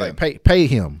 Yeah. Like pay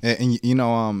him. And you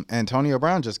know, Antonio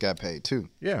Brown just got paid too.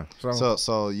 Yeah.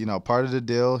 So you know, part of the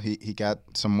deal, he got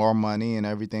some more money and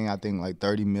everything. I think like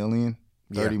 30 million.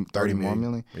 30 more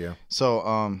million. Yeah. So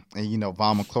and you know,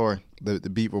 Von McClure, the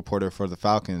beat reporter for the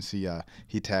Falcons,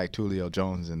 he tagged Julio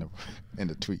Jones in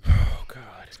the tweet. Oh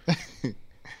God.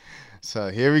 So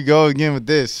here we go again with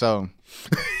this. So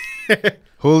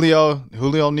Julio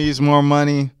needs more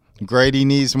money. Grady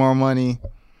needs more money.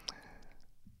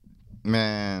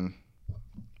 Man,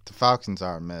 the Falcons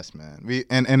are a mess, man.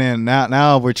 And then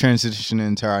now we're transitioning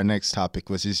into our next topic,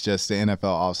 which is just the NFL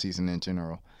offseason in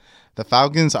general. The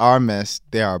Falcons are a mess.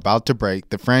 They are about to break.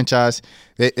 The franchise,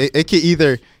 it could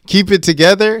either keep it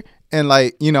together and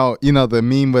like you know the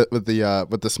meme with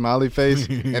the smiley face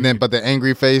but the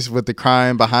angry face with the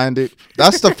crying behind it.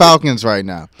 That's the Falcons right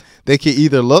now. They could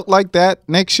either look like that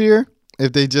next year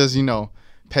if they just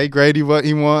pay Grady what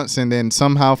he wants and then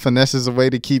somehow finesses a way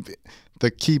to keep the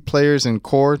key players and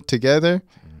core together,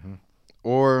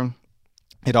 or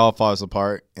it all falls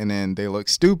apart and then they look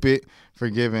stupid for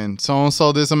giving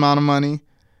so-and-so this amount of money.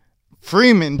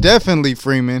 Definitely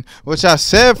Freeman, which I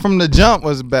said from the jump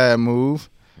was a bad move,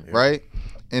 right?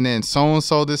 And then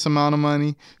so-and-so this amount of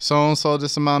money, so-and-so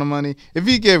this amount of money. If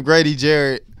you give Grady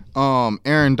Jarrett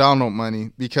Aaron Donald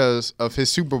money because of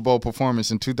his Super Bowl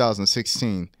performance in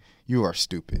 2016, you are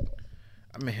stupid.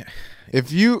 I mean,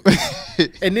 if you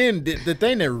and then the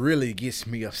thing that really gets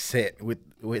me upset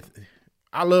with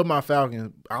I love my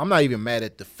Falcons. I'm not even mad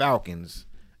at the Falcons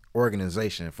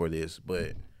organization for this,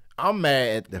 but I'm mad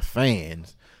at the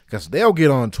fans because they'll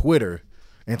get on Twitter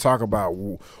and talk about,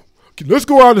 let's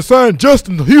go out and sign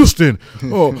Justin Houston.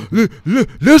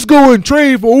 Let's go and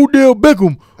trade for Odell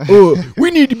Beckham.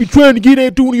 We need to be trying to get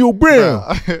Antonio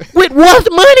Brown. With what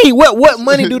money? What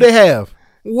money do they have?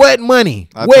 What money?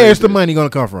 Where's the money going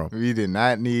to come from? We did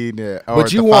not need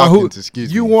but you want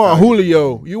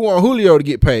Julio. You want Julio to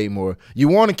get paid more. You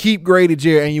want to keep Grady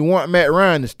Jarrett and you want Matt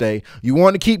Ryan to stay. You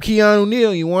want to keep Keanu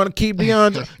Neal. You want to keep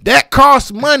DeAndre. That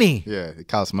costs money. Yeah, it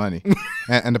costs money.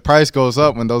 and the price goes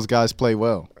up when those guys play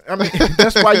well. I mean,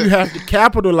 that's why you have to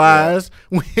capitalize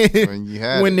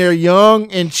when they're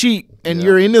young and cheap and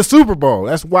you're in the Super Bowl.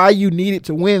 That's why you needed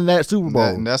to win that Super Bowl.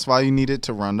 And that's why you needed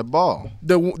to run the ball.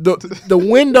 The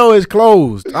window is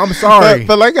closed. I'm sorry.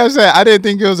 But like I said, I didn't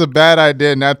think it was a bad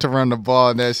idea not to run the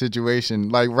ball in that situation.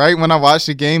 Like right when I watched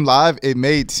the game live, it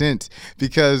made sense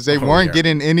because they weren't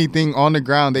getting anything on the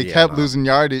ground. They kept losing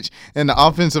yardage and the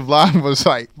offensive line was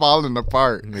like falling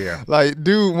apart. Yeah. Like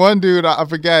one dude, I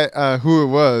forgot who it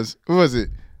was. Who was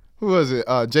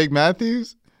it? Jake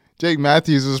Matthews? Jake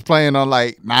Matthews was playing on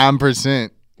like 9%.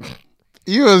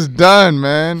 He was done,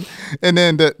 man. And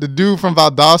then the dude from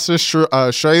Valdosta,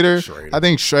 Schrader, I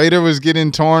think Schrader was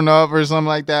getting torn up or something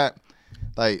like that.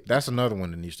 Like that's another one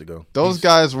that needs to go. Those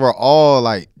guys were all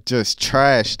like just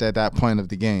trashed at that point of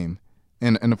the game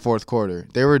in the fourth quarter.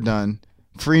 They were done.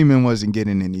 Freeman wasn't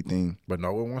getting anything. But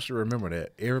no one wants to remember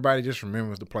that. Everybody just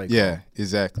remembers the play. Yeah,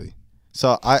 exactly.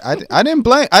 So I didn't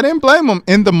blame him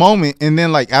in the moment, and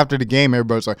then like after the game,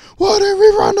 everybody's like, "Why didn't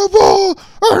we run the ball?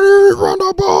 Why didn't we run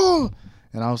the ball?"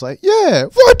 And I was like, "Yeah,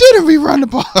 why didn't we run the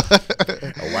ball?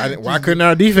 Why couldn't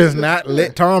our defense not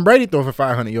let Tom Brady throw for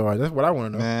 500 yards? That's what I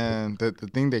want to know." Man, the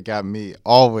thing that got me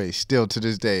always, still to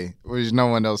this day, which no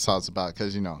one else talks about,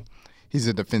 because he's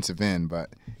a defensive end,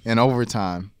 but in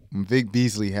overtime, when Vic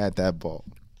Beasley had that ball,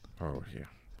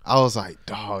 I was like,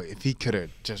 dog, if he could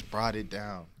have just brought it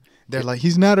down. They're like,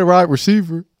 he's not a wide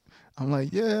receiver. I'm like,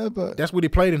 yeah, but that's what he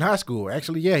played in high school.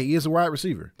 Actually, yeah, he is a wide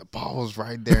receiver. The ball was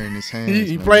right there in his hands.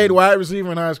 he played wide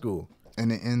receiver in high school. In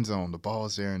the end zone, the ball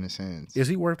was there in his hands. Is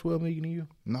he worth $12 million to you?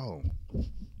 No.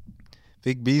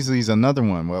 Vic Beasley's another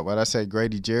one. What I said,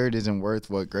 Grady Jarrett isn't worth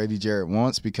what Grady Jarrett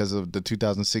wants because of the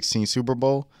 2016 Super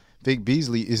Bowl. Vic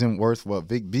Beasley isn't worth what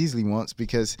Vic Beasley wants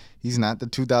because he's not the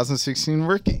 2016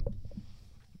 rookie.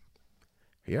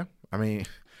 Yeah, I mean,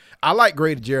 I like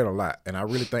Grady Jarrett a lot, and I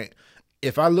really think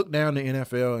if I look down the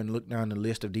NFL and look down the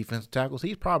list of defensive tackles,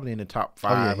 he's probably in the top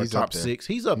 5 or top 6.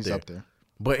 He's up there.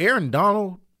 But Aaron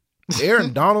Donald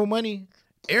money.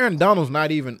 Aaron Donald's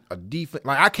not even a defense.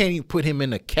 Like I can't even put him in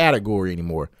the category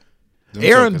anymore.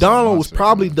 Aaron Donald was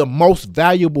probably the most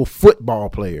valuable football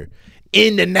player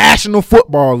in the National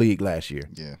Football League last year.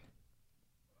 Yeah.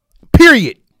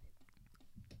 Period.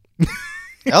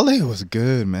 LA was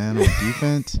good, man, on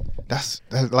defense. That's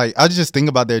like I just think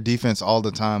about their defense all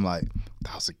the time. Like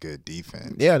that was a good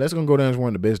defense. Yeah, that's gonna go down as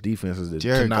one of the best defenses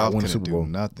to not win the Super Bowl.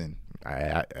 Nothing.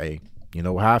 I you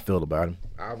know how I felt about him.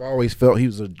 I've always felt he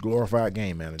was a glorified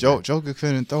game manager. Joker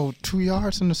couldn't throw 2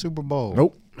 yards in the Super Bowl.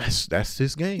 Nope, that's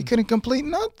his game. He couldn't complete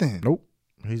nothing. Nope,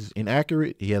 he's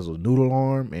inaccurate. He has a noodle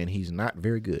arm, and he's not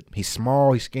very good. He's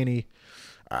small. He's skinny.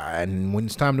 And when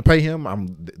it's time to pay him,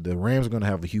 the Rams are going to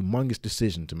have a humongous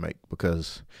decision to make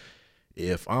because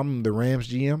if I'm the Rams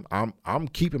GM, I'm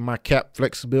keeping my cap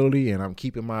flexibility and I'm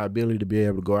keeping my ability to be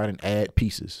able to go out and add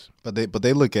pieces. But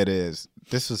they look at it as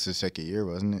this was his second year,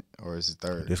 wasn't it, or is it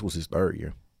third? This was his third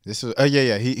year. This was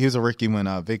yeah. He was a rookie when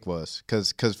Vic was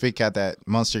because Vic had that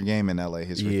monster game in LA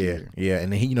his rookie year. Yeah,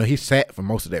 and then he sat for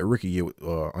most of that rookie year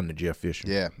under Jeff Fisher.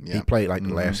 Yeah. He played like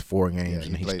the last 4 games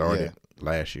and he started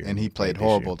last year. And he played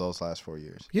horrible those last 4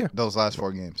 years. Yeah. Those last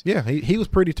 4 games. Yeah, he was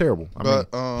pretty terrible.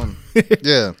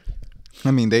 Yeah.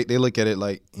 I mean, they look at it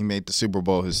like he made the Super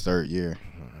Bowl his third year.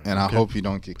 And I hope you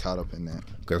don't get caught up in that.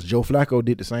 Because Joe Flacco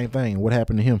did the same thing. What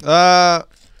happened to him?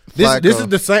 This is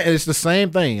the same. It's the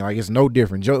same thing. Like it's no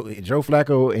different. Joe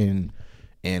Flacco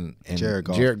and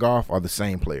Jared Goff are the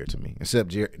same player to me. Except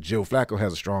Joe Flacco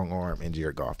has a strong arm and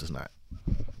Jared Goff does not.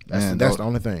 That's the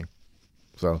only thing.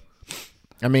 So,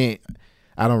 I mean,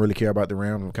 I don't really care about the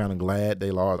Rams. I'm kind of glad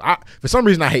they lost. For some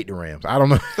reason, I hate the Rams. I don't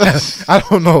know. I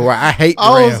don't know why. I hate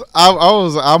the Rams.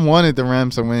 I wanted the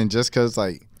Rams to win just because,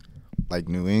 like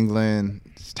New England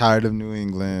is tired of New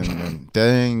England, and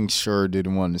dang sure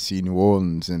didn't want to see New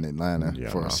Orleans in Atlanta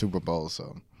for a Super Bowl.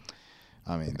 So,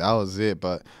 I mean, that was it.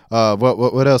 But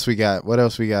what else we got? What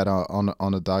else we got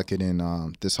on the docket in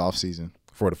this offseason?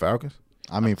 For the Falcons?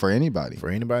 I mean, for anybody. For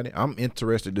anybody. I'm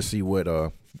interested to see what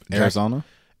Arizona?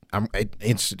 I'm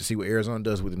interested to see what Arizona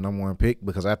does with the number 1 pick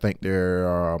because I think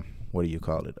they're what do you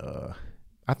call it?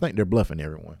 I think they're bluffing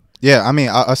everyone. Yeah, I mean,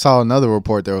 I saw another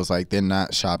report that was like they're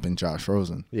not shopping Josh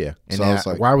Rosen. Yeah, and so I was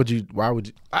like, why would you?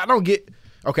 I don't get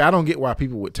why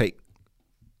people would take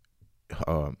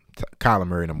Kyler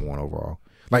Murray number 1 overall.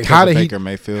 Like how did Baker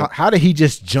Mayfield? How did he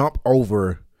just jump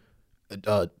over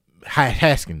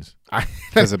Haskins?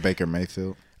 Because of Baker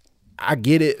Mayfield. I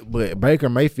get it, but Baker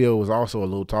Mayfield was also a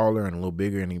little taller and a little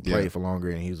bigger, and he played for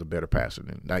longer, and he was a better passer.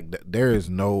 There is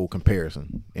no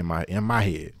comparison in my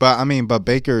head. But I mean,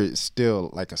 Baker is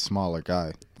still like a smaller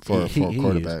guy for a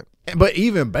quarterback. But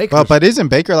even Baker, but isn't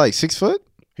Baker like 6 foot?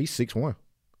 He's 6'1".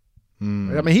 I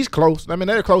mean, he's close. I mean,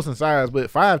 they're close in size,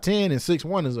 but 5'10" and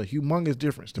 6'1" is a humongous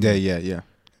difference to me. Yeah.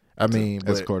 I mean,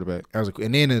 as a quarterback,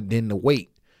 and then the weight.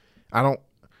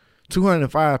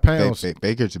 205 pounds.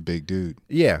 Baker's a big dude.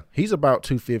 Yeah, he's about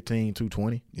 215,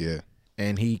 220. Yeah.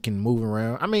 And he can move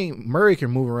around. I mean, Murray can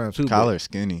move around too. Kyler's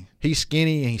skinny. He's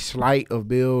skinny and he's slight of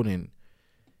build, and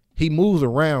he moves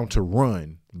around to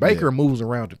run. Baker moves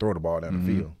around to throw the ball down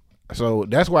the field. So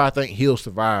that's why I think he'll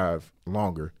survive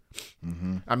longer.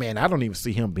 I mean, I don't even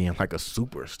see him being like a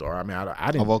superstar. I mean, I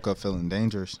didn't. I woke up feeling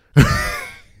dangerous.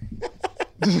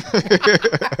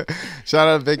 Shout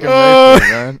out to Baker Mayfield,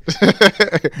 man.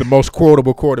 The most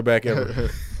quotable quarterback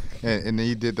ever. And then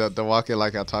he did the walk it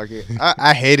like I talk it.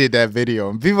 I hated that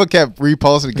video. And people kept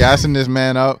reposting, gassing this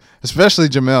man up, especially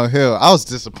Jamel Hill. I was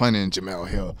disappointed in Jamel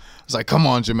Hill. I was like, come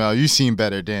on, Jamel, you seen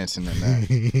better dancing than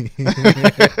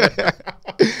that.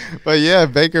 But yeah,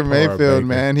 Baker Mayfield,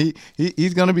 man,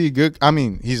 he's gonna be good. I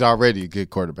mean, he's already a good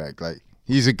quarterback. Like,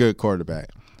 he's a good quarterback.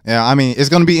 Yeah, I mean, it's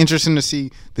going to be interesting to see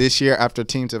this year after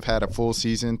teams have had a full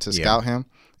season to scout him.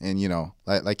 And, you know,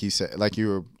 like you said, like you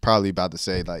were probably about to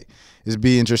say, like, it'd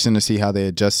be interesting to see how they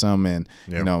adjust him. And,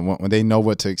 you know, when they know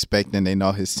what to expect and they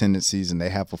know his tendencies and they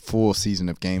have a full season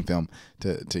of game film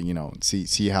to you know,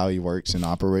 see how he works and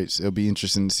operates. It'll be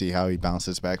interesting to see how he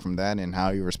bounces back from that and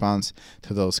how he responds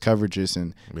to those coverages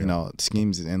and, you know,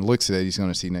 schemes and looks that he's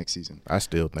going to see next season. I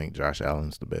still think Josh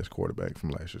Allen's the best quarterback from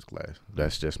last year's class.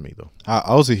 That's just me, though.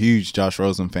 I was a huge Josh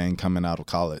Rosen fan coming out of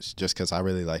college just because I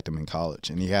really liked him in college.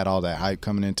 And he had all that hype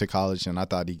coming into college, and I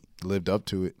thought he lived up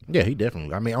to it. Yeah, he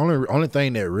definitely. I mean, only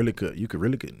thing that you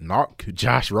could knock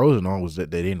Josh Rosen on was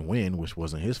that they didn't win, which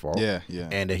wasn't his fault. Yeah.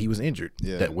 And that he was injured.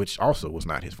 Yeah. Which also was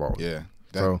not his fault. Yeah.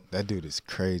 That dude is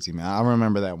crazy, man. I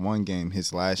remember that one game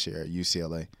his last year at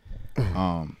UCLA.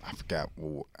 I forgot.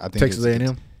 I think Texas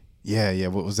A&M. Yeah.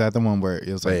 What was that? The one where it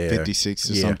was like 56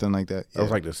 or something like that. That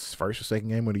was like the first or second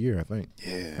game of the year, I think.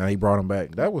 Yeah. And he brought him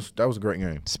back. That was a great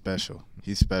game. Special.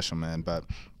 He's special, man. But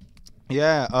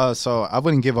yeah. So I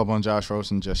wouldn't give up on Josh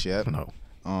Rosen just yet. No.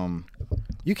 Um,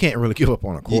 You can't really give up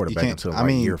on a quarterback until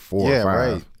year 4 or 5.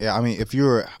 Right. Yeah, I mean, if you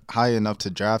were high enough to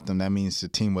draft him, that means the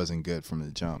team wasn't good from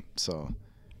the jump. So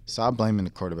stop blaming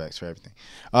the quarterbacks for everything.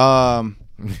 Stop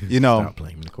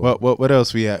blaming the quarterback. What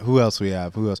else we have? Who else we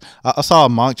have? I saw a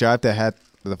mock draft that had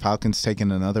the Falcons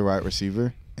taking another wide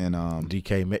receiver, and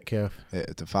DK Metcalf.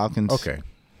 The Falcons. Okay.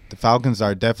 The Falcons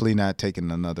are definitely not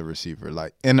taking another receiver.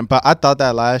 But I thought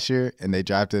that last year, and they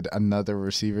drafted another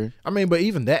receiver. I mean, but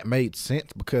even that made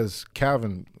sense because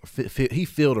Calvin he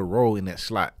filled a role in that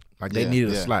slot. Like they needed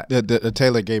a slot. The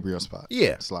Taylor Gabriel spot.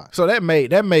 Yeah. Slot. So that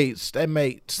made sense.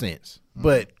 Mm-hmm.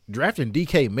 But drafting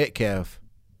DK Metcalf,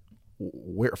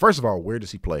 first of all, where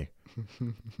does he play?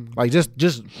 Like just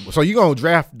so you're gonna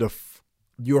draft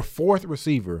your 4th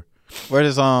receiver. Where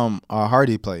does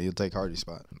Hardy play? You'll take Hardy's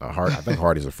spot. I think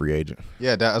Hardy's a free agent.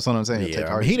 Yeah, that's what I'm saying. You'll take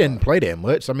Hardy's he didn't play that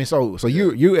much. I mean, so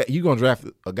you gonna draft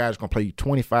a guy that's gonna play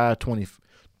 25,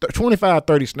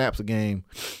 30 snaps a game.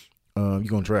 You're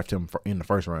gonna draft him in the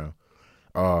first round.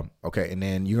 Okay, and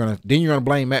then you're gonna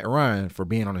blame Matt Ryan for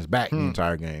being on his back the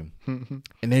entire game, and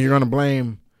then you're gonna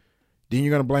blame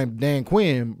Dan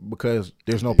Quinn because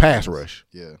there's no pass rush.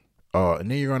 Yeah.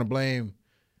 And then you're gonna blame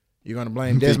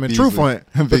Desmond Trufant.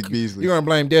 Vic Beasley. You're gonna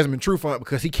blame Desmond Trufant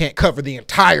because he can't cover the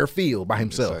entire field by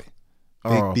himself.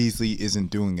 Vic Beasley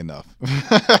isn't doing enough.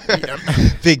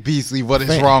 Vic Beasley, what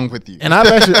is wrong with you? And I've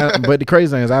actually, but the crazy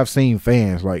thing is, I've seen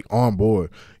fans like on board.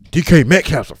 DK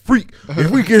Metcalf's a freak. If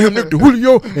we get him next to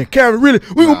Julio and Calvin Ridley,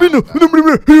 we gonna be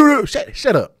no.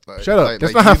 Shut up.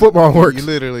 That's not how football works. You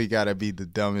literally gotta be the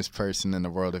dumbest person in the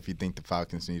world if you think the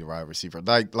Falcons need a wide receiver.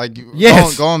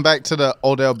 Yes. Going back to the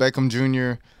Odell Beckham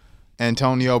Jr.,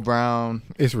 Antonio Brown,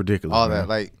 it's ridiculous. All man.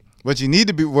 that. What you need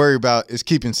to be worried about is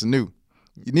keeping Sanu.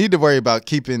 You need to worry about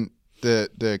keeping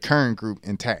the current group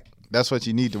intact. That's what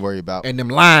you need to worry about. And them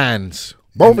lines,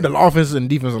 both of the offensive and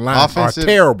defensive lines are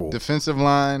terrible. Defensive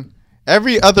line,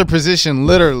 every other position,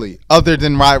 literally, other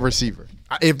than wide receiver.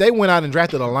 If they went out and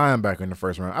drafted a linebacker in the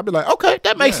first round, I'd be like, okay,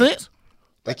 that makes sense.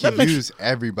 They can use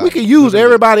everybody. We can use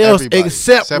everybody else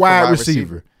except wide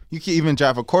receiver. You can even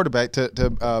draft a quarterback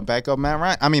to back up Matt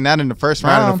Ryan. I mean, not in the first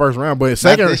round. Not in the first round, but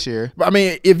second this year. I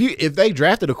mean, if they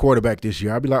drafted a quarterback this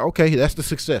year, I'd be like, okay, that's the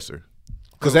successor,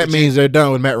 because that means they're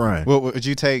done with Matt Ryan. Well, would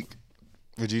you take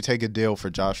a deal for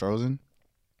Josh Rosen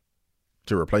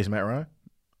to replace Matt Ryan?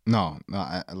 No.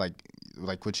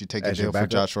 Like would you take a deal for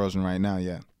Josh Rosen right now?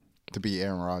 Yeah, to be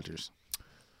Aaron Rodgers.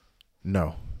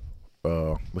 No.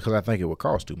 Because I think it would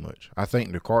cost too much. I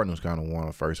think the Cardinals kind of want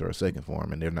a first or a second for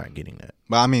him, and they're not getting that.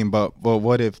 But I mean, but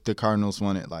what if the Cardinals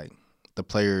wanted the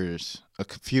players? A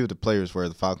few of the players where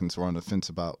the Falcons were on the fence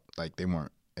about, they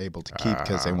weren't able to keep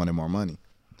because they wanted more money.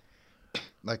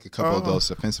 Like a couple of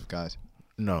those offensive guys.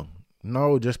 No,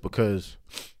 just because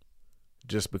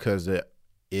that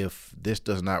if this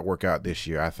does not work out this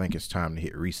year, I think it's time to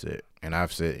hit reset. And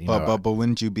I've said, but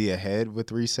wouldn't you be ahead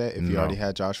with reset if you already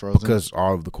had Josh Rosen? Because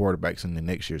all of the quarterbacks in the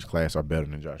next year's class are better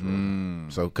than Josh Rosen.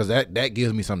 So, because that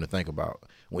gives me something to think about.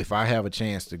 If I have a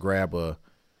chance to grab a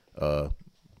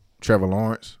Trevor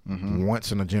Lawrence,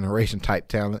 once in a generation type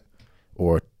talent,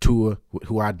 or Tua,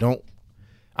 who I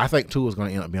think Tua's going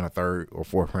to end up being a 3rd or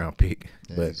 4th round pick.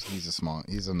 Yeah, but he's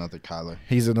another Kyler.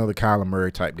 He's another Kyler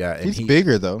Murray type guy. And he's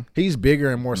bigger though. He's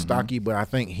bigger and more stocky, but I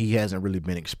think he hasn't really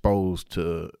been exposed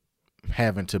to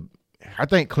having to. I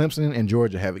think Clemson and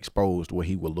Georgia have exposed what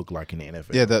he would look like in the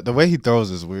NFL. Yeah, the way he throws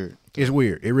is weird. It's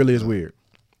weird. It really is weird.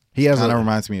 He has. Kind of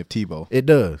reminds me of Tebow. It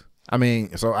does. I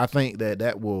mean, so I think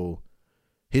that will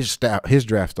his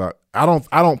draft stock. I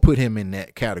don't put him in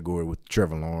that category with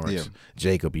Trevor Lawrence,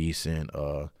 Jacob Eason.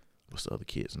 What's the other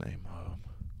kid's name?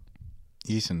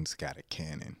 Eason's got a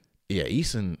cannon. Yeah,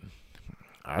 Eason.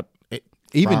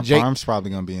 Fromm's probably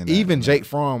gonna be in that. Even Jake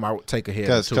Fromm, I would take ahead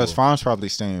because Fromm's probably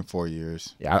staying 4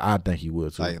 years. Yeah, I think he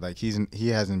would too. He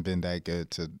hasn't been that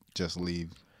good to just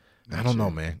leave. I don't know,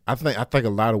 man. I think a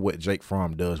lot of what Jake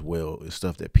Fromm does well is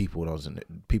stuff that people don't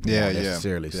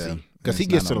necessarily see, because he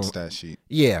gets to the stat sheet.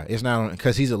 Yeah, it's not on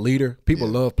because he's a leader. People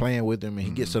love playing with him, and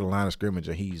he gets to the line of scrimmage,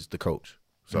 and he's the coach.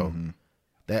 So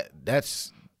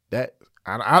that's that.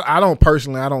 I don't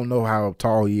personally. I don't know how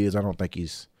tall he is. I don't think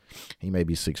he may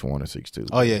be 6'1" or 6'2".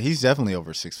 Oh yeah, he's definitely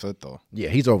over 6 foot though. Yeah,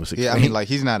 he's over 6 Yeah, foot. I mean,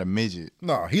 he's not a midget.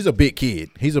 No, he's a big kid.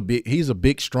 He's a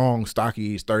big, strong,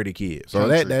 stocky, sturdy kid. So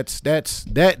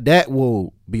that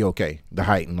will be okay. The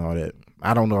height and all that.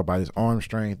 I don't know about his arm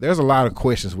strength. There's a lot of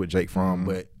questions with Jake Fromm,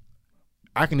 but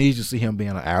I can easily see him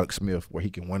being an Alex Smith where he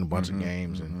can win a bunch of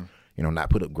games and not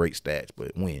put up great stats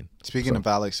but win. Speaking of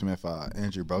Alex Smith,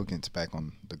 Andrew Bogut's back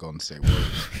on the Golden State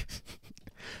Warriors.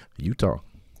 Utah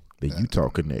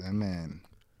connect. That man.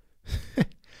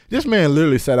 This man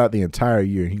literally sat out the entire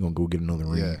year. He gonna go get another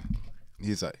ring. Yeah.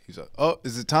 He's like, oh,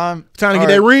 is it time? Time to get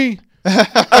that ring.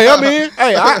 Hey, I'm in.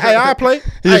 Hey, I play.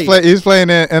 He's playing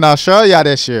in Australia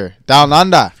this year, down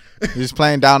under. He's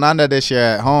playing down under this year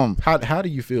at home. How do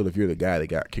you feel if you're the guy that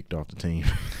got kicked off the team?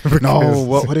 No,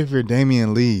 what if you're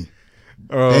Damian Lee?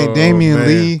 Oh, Damian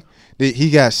Lee, he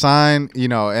got signed,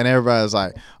 and everybody's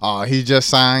like, oh, he just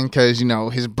signed because,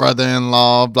 his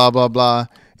brother-in-law, blah, blah, blah.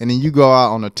 And then you go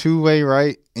out on a two-way,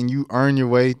 right, and you earn your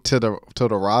way to the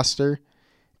roster.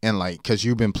 And, because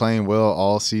you've been playing well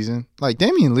all season.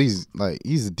 Damian Lee's,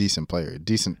 he's a decent player.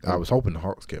 I was hoping the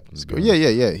Hawks kept him.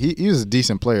 Yeah. He was a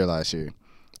decent player last year.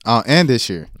 And this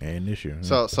year.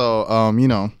 So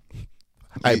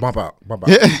hey, bump out.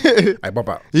 Hey, bump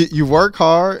out. You work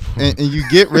hard, and you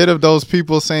get rid of those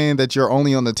people saying that you're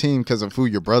only on the team because of who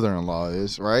your brother-in-law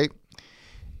is, right?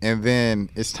 And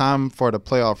then it's time for the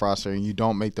playoff roster, and you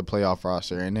don't make the playoff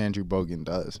roster, and Andrew Bogut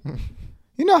does.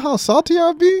 You know how salty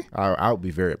I'd be? I would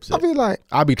be very upset. I'd be like,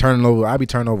 I'd be turning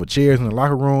over chairs in the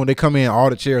locker room. They come in,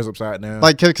 all the chairs upside down.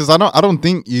 Because I don't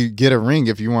think you get a ring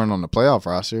if you weren't on the playoff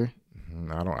roster.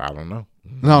 I don't know.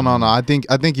 No. I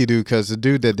think you do because the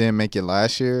dude that didn't make it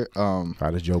last year.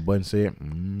 How does Joe Budden say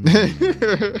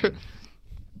it?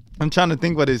 I'm trying to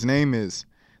think what his name is.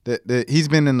 That he's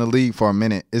been in the league for a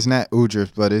minute. It's not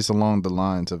Udrih, but it's along the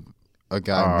lines of a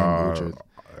guy named Udrih.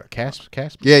 Casper?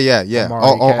 Yeah.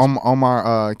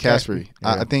 Omar Yeah. Casper.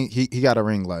 I think he got a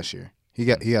ring last year. He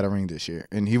got a ring this year,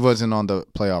 and he wasn't on the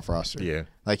playoff roster. Yeah,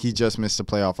 he just missed the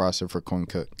playoff roster for Quinn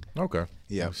Cook. Okay.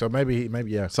 Yeah. So maybe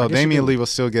yeah. So Damian Lee will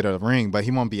still get a ring, but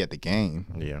he won't be at the game.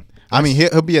 Yeah. I mean,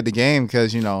 he'll be at the game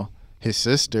because his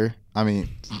sister. I mean,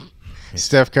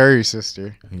 Steph Curry's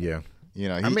sister. Yeah. He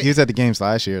was at the games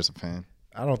last year as a fan.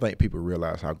 I don't think people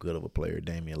realize how good of a player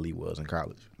Damian Lee was in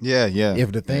college. Yeah.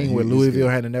 If the thing with Louisville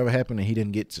had never happened and he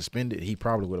didn't get suspended, he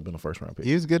probably would have been a first-round pick.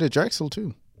 He was good at Drexel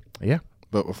too. Yeah.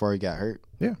 But before he got hurt.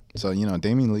 Yeah. So,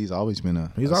 Damian Lee's always been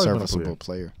a serviceable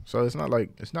player. So it's not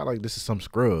like this is some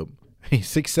scrub. He's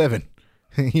 6'7".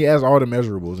 He has all the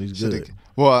measurables. He's good.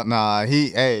 Well, nah,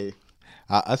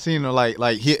 I seen him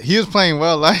he was playing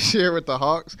well last year with the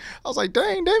Hawks. I was like,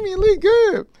 dang, Damian Lee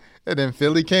good. And then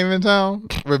Philly came in town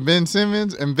with Ben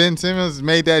Simmons, and Ben Simmons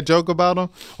made that joke about him.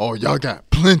 Oh, y'all got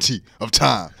plenty of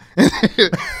time.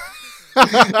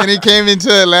 And he came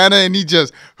into Atlanta, and he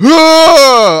just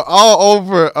all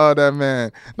over that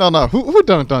man. No, who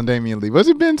dunked on Damian Lee? Was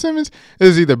it Ben Simmons? It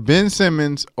was either Ben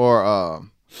Simmons or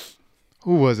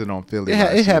who was it on Philly?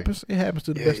 It happens. It happens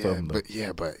to the best of them, though. But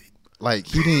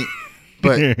he didn't.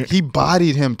 But he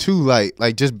bodied him too,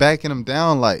 just backing him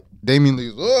down. Damian Lee,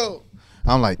 whoa.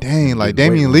 I'm like, dang,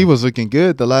 Damian Lee was looking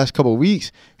good the last couple of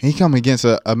weeks. And he come against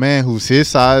a man who's his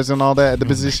size and all that at the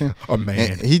position. A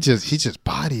man. And he just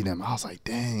bodied him. I was like,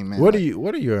 dang, man. What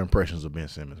are your impressions of Ben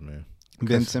Simmons, man?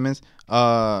 Ben Simmons?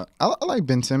 I like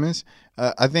Ben Simmons.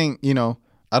 I think,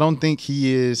 I don't think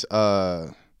he is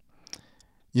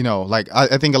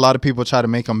I think a lot of people try to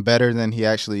make him better than he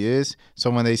actually is. So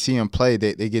when they see him play,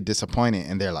 they get disappointed,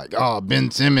 and they're like, oh,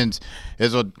 Ben Simmons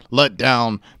is a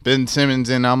letdown. Ben Simmons.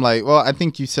 And I'm like, well, I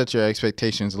think you set your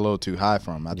expectations a little too high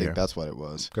for him. I think that's what it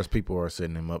was. Because people are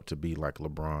setting him up to be like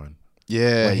LeBron.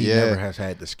 Yeah, but he never has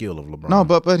had the skill of LeBron. No,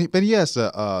 but he has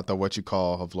the what you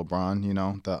call of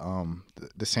LeBron,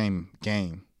 the same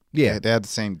game. Yeah. They have the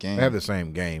same game. They have the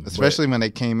same game. Especially when they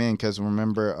came in, because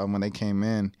remember when they came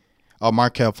in,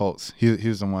 Markelle Fultz. He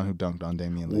was the one who dunked on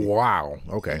Damian Lee. Wow.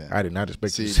 Okay. Yeah. I did not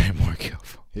expect you to say Markelle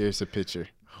Fultz. Here's a picture.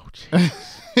 Oh,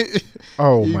 jeez.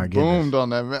 Oh, my goodness. Boomed on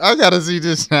that, man. I got to see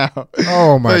this now.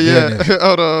 Oh, my goodness.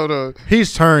 Hold on.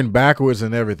 He's turned backwards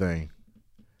and everything.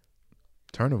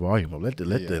 Turn the volume up. Let the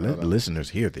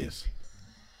listeners hear this.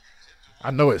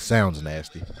 I know it sounds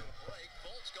nasty.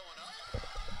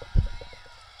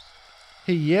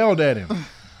 He yelled at him.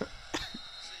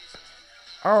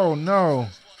 Oh, no.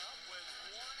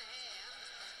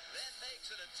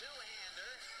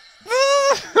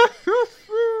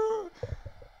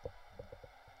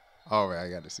 All right, I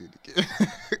got to see it again.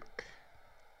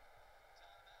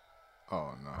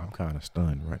 Oh, no. I'm kind of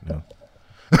stunned right now.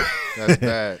 That's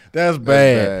bad. That's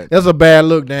bad. That's a bad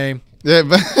look, Dame. Yeah,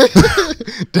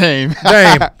 Dame.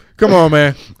 Come on,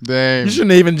 man. Dame. You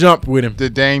shouldn't even jump with him. The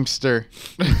Damester.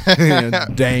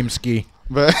 Dameski.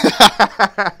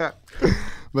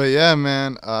 But yeah,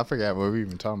 man. I forgot what we were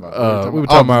even talking about. We were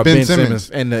talking about Ben Simmons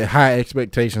and the high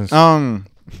expectations.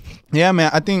 Yeah,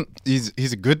 man. I think he's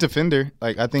a good defender.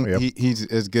 Like I think Yep. he's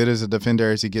as good as a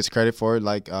defender as he gets credit for.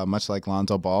 Like much like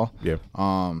Lonzo Ball. Yeah.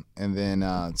 And then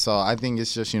so I think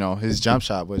it's just his jump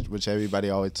shot, which everybody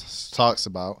always talks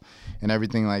about, and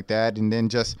everything like that. And then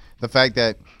just the fact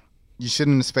that you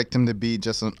shouldn't expect him to be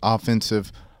just an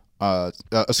offensive, a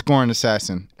scoring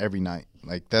assassin every night.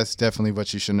 Like that's definitely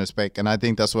what you shouldn't expect. And I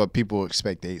think that's what people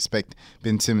expect. They expect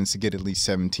Ben Simmons to get at least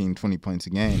 17, 20 points a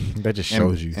game. That just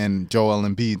shows you. And Joel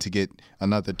Embiid to get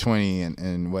another 20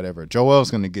 and whatever.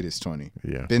 Joel's going to get his 20.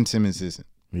 Yeah. Ben Simmons isn't.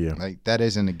 Yeah. Like that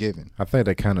isn't a given. I think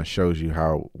that kind of shows you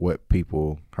how much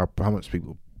people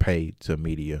pay to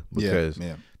media because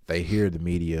yeah. they hear the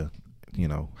media,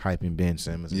 hyping Ben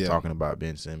Simmons and talking about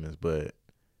Ben Simmons, but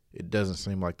it doesn't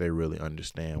seem like they really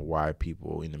understand why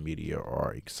people in the media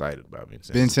are excited about Ben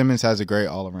Simmons. Ben Simmons has a great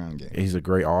all-around game. He's a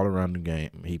great all-around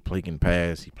game. He can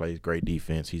pass. He plays great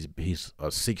defense. He's a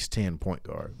 6'10" point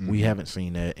guard. Mm-hmm. We haven't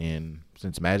seen that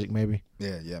since Magic, maybe.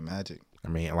 Yeah, Magic. I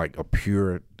mean, like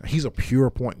he's a pure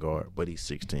point guard, but he's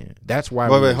 6'10". That's why.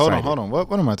 Wait, hold on.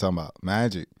 What am I talking about?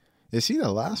 Magic. Is he the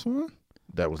last one?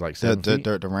 That was like 7 feet?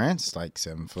 Durant's like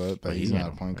 7 foot, but he's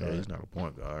not a point guard. He's not a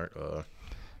point guard.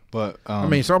 But I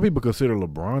mean, some people consider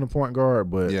LeBron a point guard,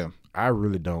 but yeah. I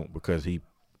really don't because he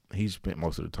spent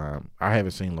most of the time. I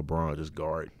haven't seen LeBron just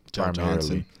guard Joe primarily.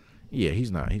 Johnson. Yeah,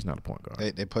 he's not a point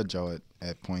guard. They put Joe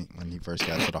at point when he first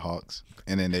got to the Hawks,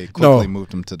 and then they quickly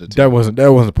moved him to the team. That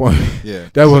wasn't point. Yeah,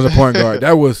 that wasn't point guard.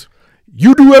 That was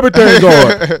you do everything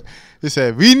guard. He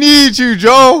said, "We need you,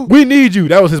 Joe. We need you."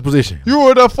 That was his position. You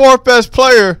were the 4th best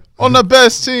player on the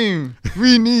best team.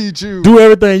 We need you. Do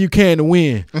everything you can to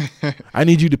win. I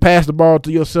need you to pass the ball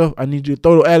to yourself. I need you to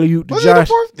throw the alley-oop to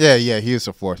Josh. Yeah, he was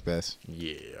the 4th best.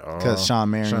 Yeah, because Sean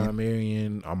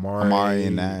Marion, Amari,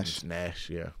 and Nash,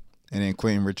 yeah, and then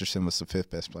Quentin Richardson was the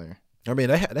 5th best player. I mean,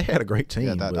 they had a great team.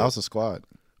 Yeah, that was a squad.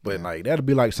 But like that'd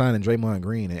be like signing Draymond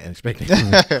Green and expecting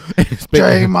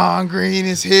Draymond Green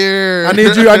is here. I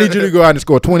need you to go out and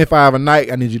score 25 a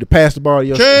night. I need you to pass the ball to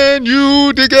yourself. Can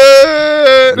you dig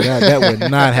it? That would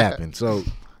not happen. So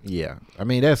yeah, I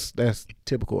mean that's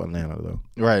typical Atlanta though.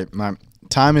 Right. My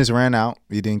time has ran out.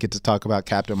 We didn't get to talk about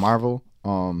Captain Marvel.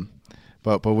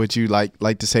 But would you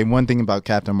like to say one thing about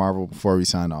Captain Marvel before we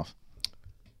sign off?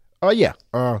 Yeah.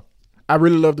 I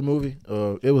really love the movie.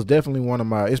 It was definitely one of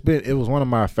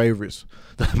my favorites.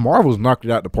 The Marvels knocked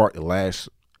it out the park the last.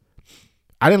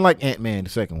 I didn't like Ant-Man, the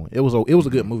second one. It was a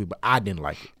good movie, but I didn't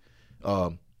like it.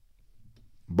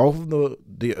 Both of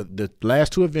the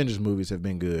last 2 Avengers movies have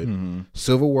been good. Mm-hmm.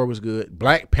 Civil War was good.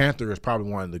 Black Panther is probably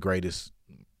one of the greatest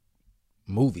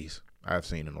movies I've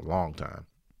seen in a long time.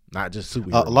 Not just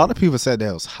superhero. A lot of people said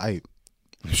that was hype.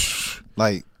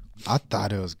 Like. I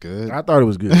thought it was good. I thought it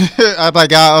was good. I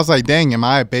was like, dang, am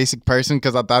I a basic person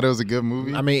because I thought it was a good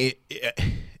movie? I mean,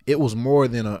 it was more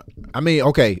than a. I mean,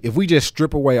 okay, if we just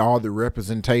strip away all the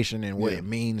representation and what it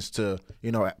means to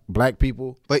black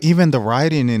people, but even the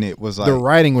writing in it was like the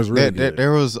writing was really good.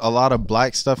 There was a lot of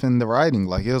black stuff in the writing.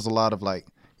 Like it was a lot of black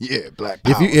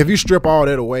power. If you strip all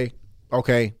that away,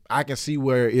 okay, I can see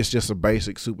where it's just a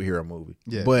basic superhero movie.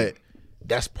 Yeah, but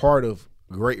that's part of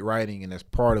great writing and that's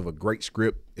part of a great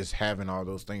script is having all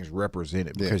those things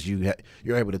represented because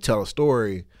you're able to tell a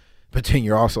story, but then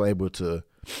you're also able to,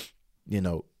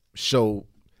 show,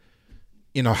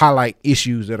 highlight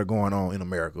issues that are going on in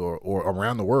America or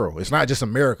around the world. It's not just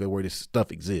America where this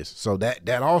stuff exists. So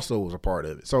that also was a part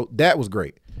of it. So that was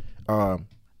great.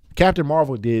 Captain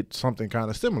Marvel did something kind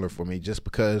of similar for me just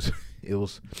because it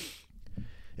was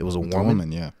a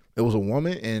woman. Yeah. It was a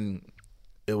woman and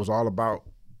it was all about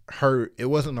her. It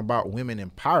wasn't about women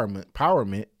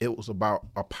empowerment. It was about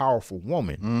a powerful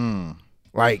woman.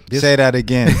 Like this, say that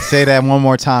again. Say that one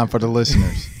more time for the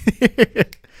listeners.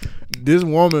 This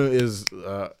woman is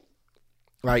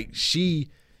like she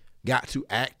got to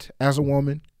act as a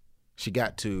woman. She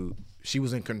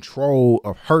was in control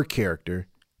of her character,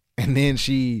 and then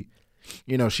she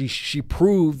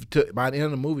proved by the end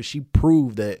of the movie she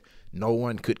proved that no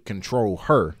one could control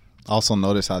her. Also,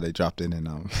 notice how they dropped it in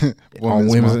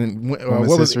Women's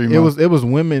History Month. It was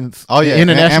Women's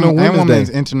International Women's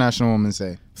Day. International Women's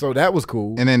Day. So that was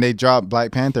cool. And then they dropped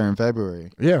Black Panther in February.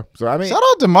 Yeah. So I mean, shout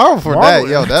out to Marvel for that.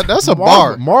 Yo, that's a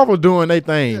bar. Marvel doing their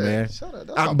thing, man.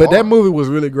 But that movie was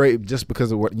really great just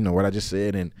because of what I just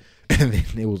said, and then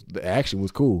the action was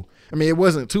cool. I mean, it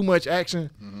wasn't too much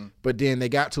action, but then they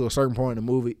got to a certain point in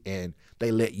the movie and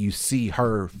they let you see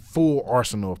her full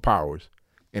arsenal of powers.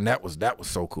 And that was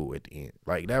so cool at the end.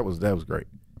 Like that was great.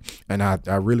 And I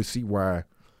really see why,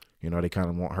 they kind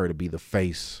of want her to be the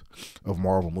face of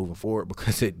Marvel moving forward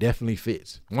because it definitely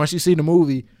fits. Once you see the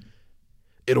movie,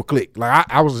 it'll click. Like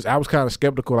I was kind of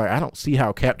skeptical. Like I don't see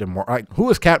how who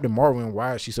is Captain Marvel and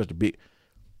why is she such a big?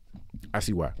 I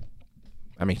see why.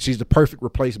 I mean, she's the perfect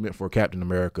replacement for Captain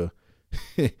America,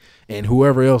 and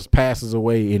whoever else passes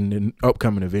away in the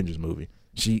upcoming Avengers movie.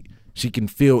 She can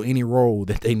fill any role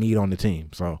that they need on the team.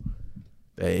 So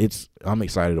I'm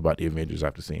excited about the Avengers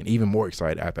even more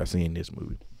excited after seeing this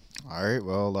movie. All right,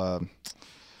 well,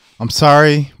 I'm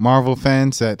sorry, Marvel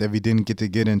fans, that we didn't get to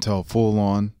get into a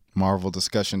full-on Marvel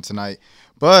discussion tonight.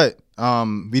 But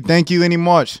we thank you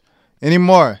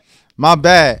anymore. My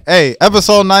bad. Hey,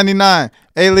 episode 99,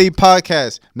 A-League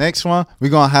Podcast. Next one, we're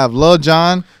going to have Lil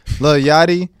Jon, Lil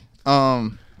Yachty.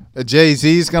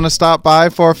 Jay-Z's going to stop by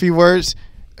for a few words.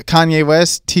 Kanye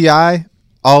West, T.I.,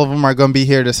 all of them are going to be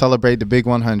here to celebrate the Big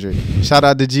 100. Shout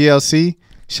out to GLC.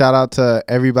 Shout out to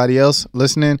everybody else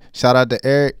listening. Shout out to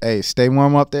Eric. Hey, stay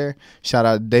warm up there. Shout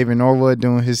out to David Norwood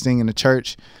doing his thing in the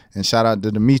church. And shout out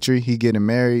to Dimitri. He getting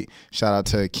married. Shout out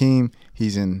to Akeem.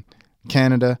 He's in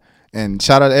Canada. And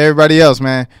shout out to everybody else,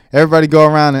 man. Everybody go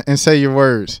around and say your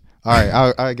words. All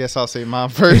right, I guess I'll say mine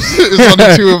first. It's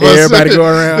only two of us. Everybody go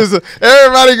around.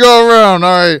 Everybody go around.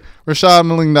 All right,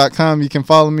 RashadMilling.com. You can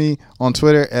follow me on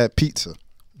Twitter at Pizza.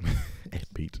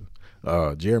 At Pizza.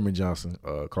 Jeremy Johnson,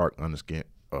 Clark underscore.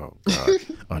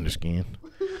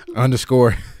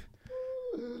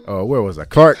 Where was I?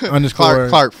 Clark underscore.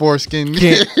 Clark foreskin.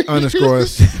 Kent underscore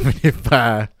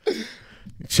 75.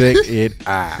 Check it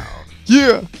out.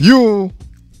 Yeah, you.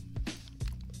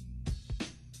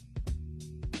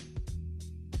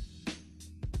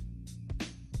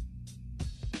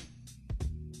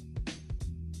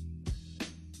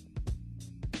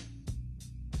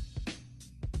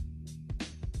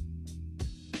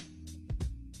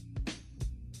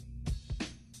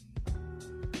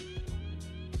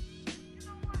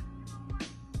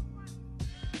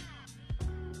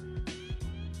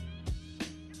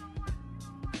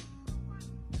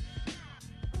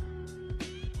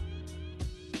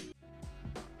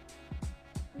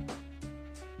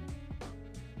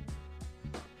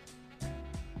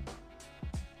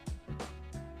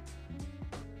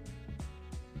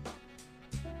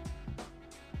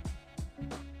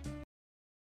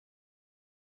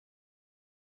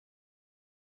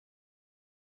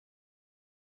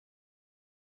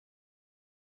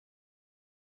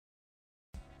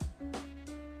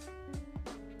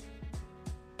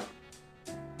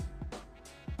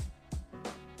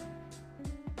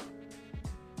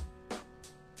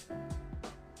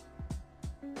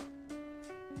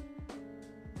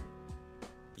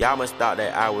 Y'all must thought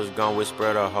that I was gone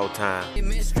whisper the whole time.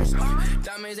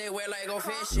 Diamonds they wear like go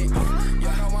fishing.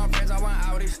 Y'all don't want friends, I want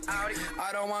Audis.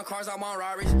 I don't want cars, I want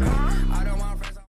Rarries. I don't want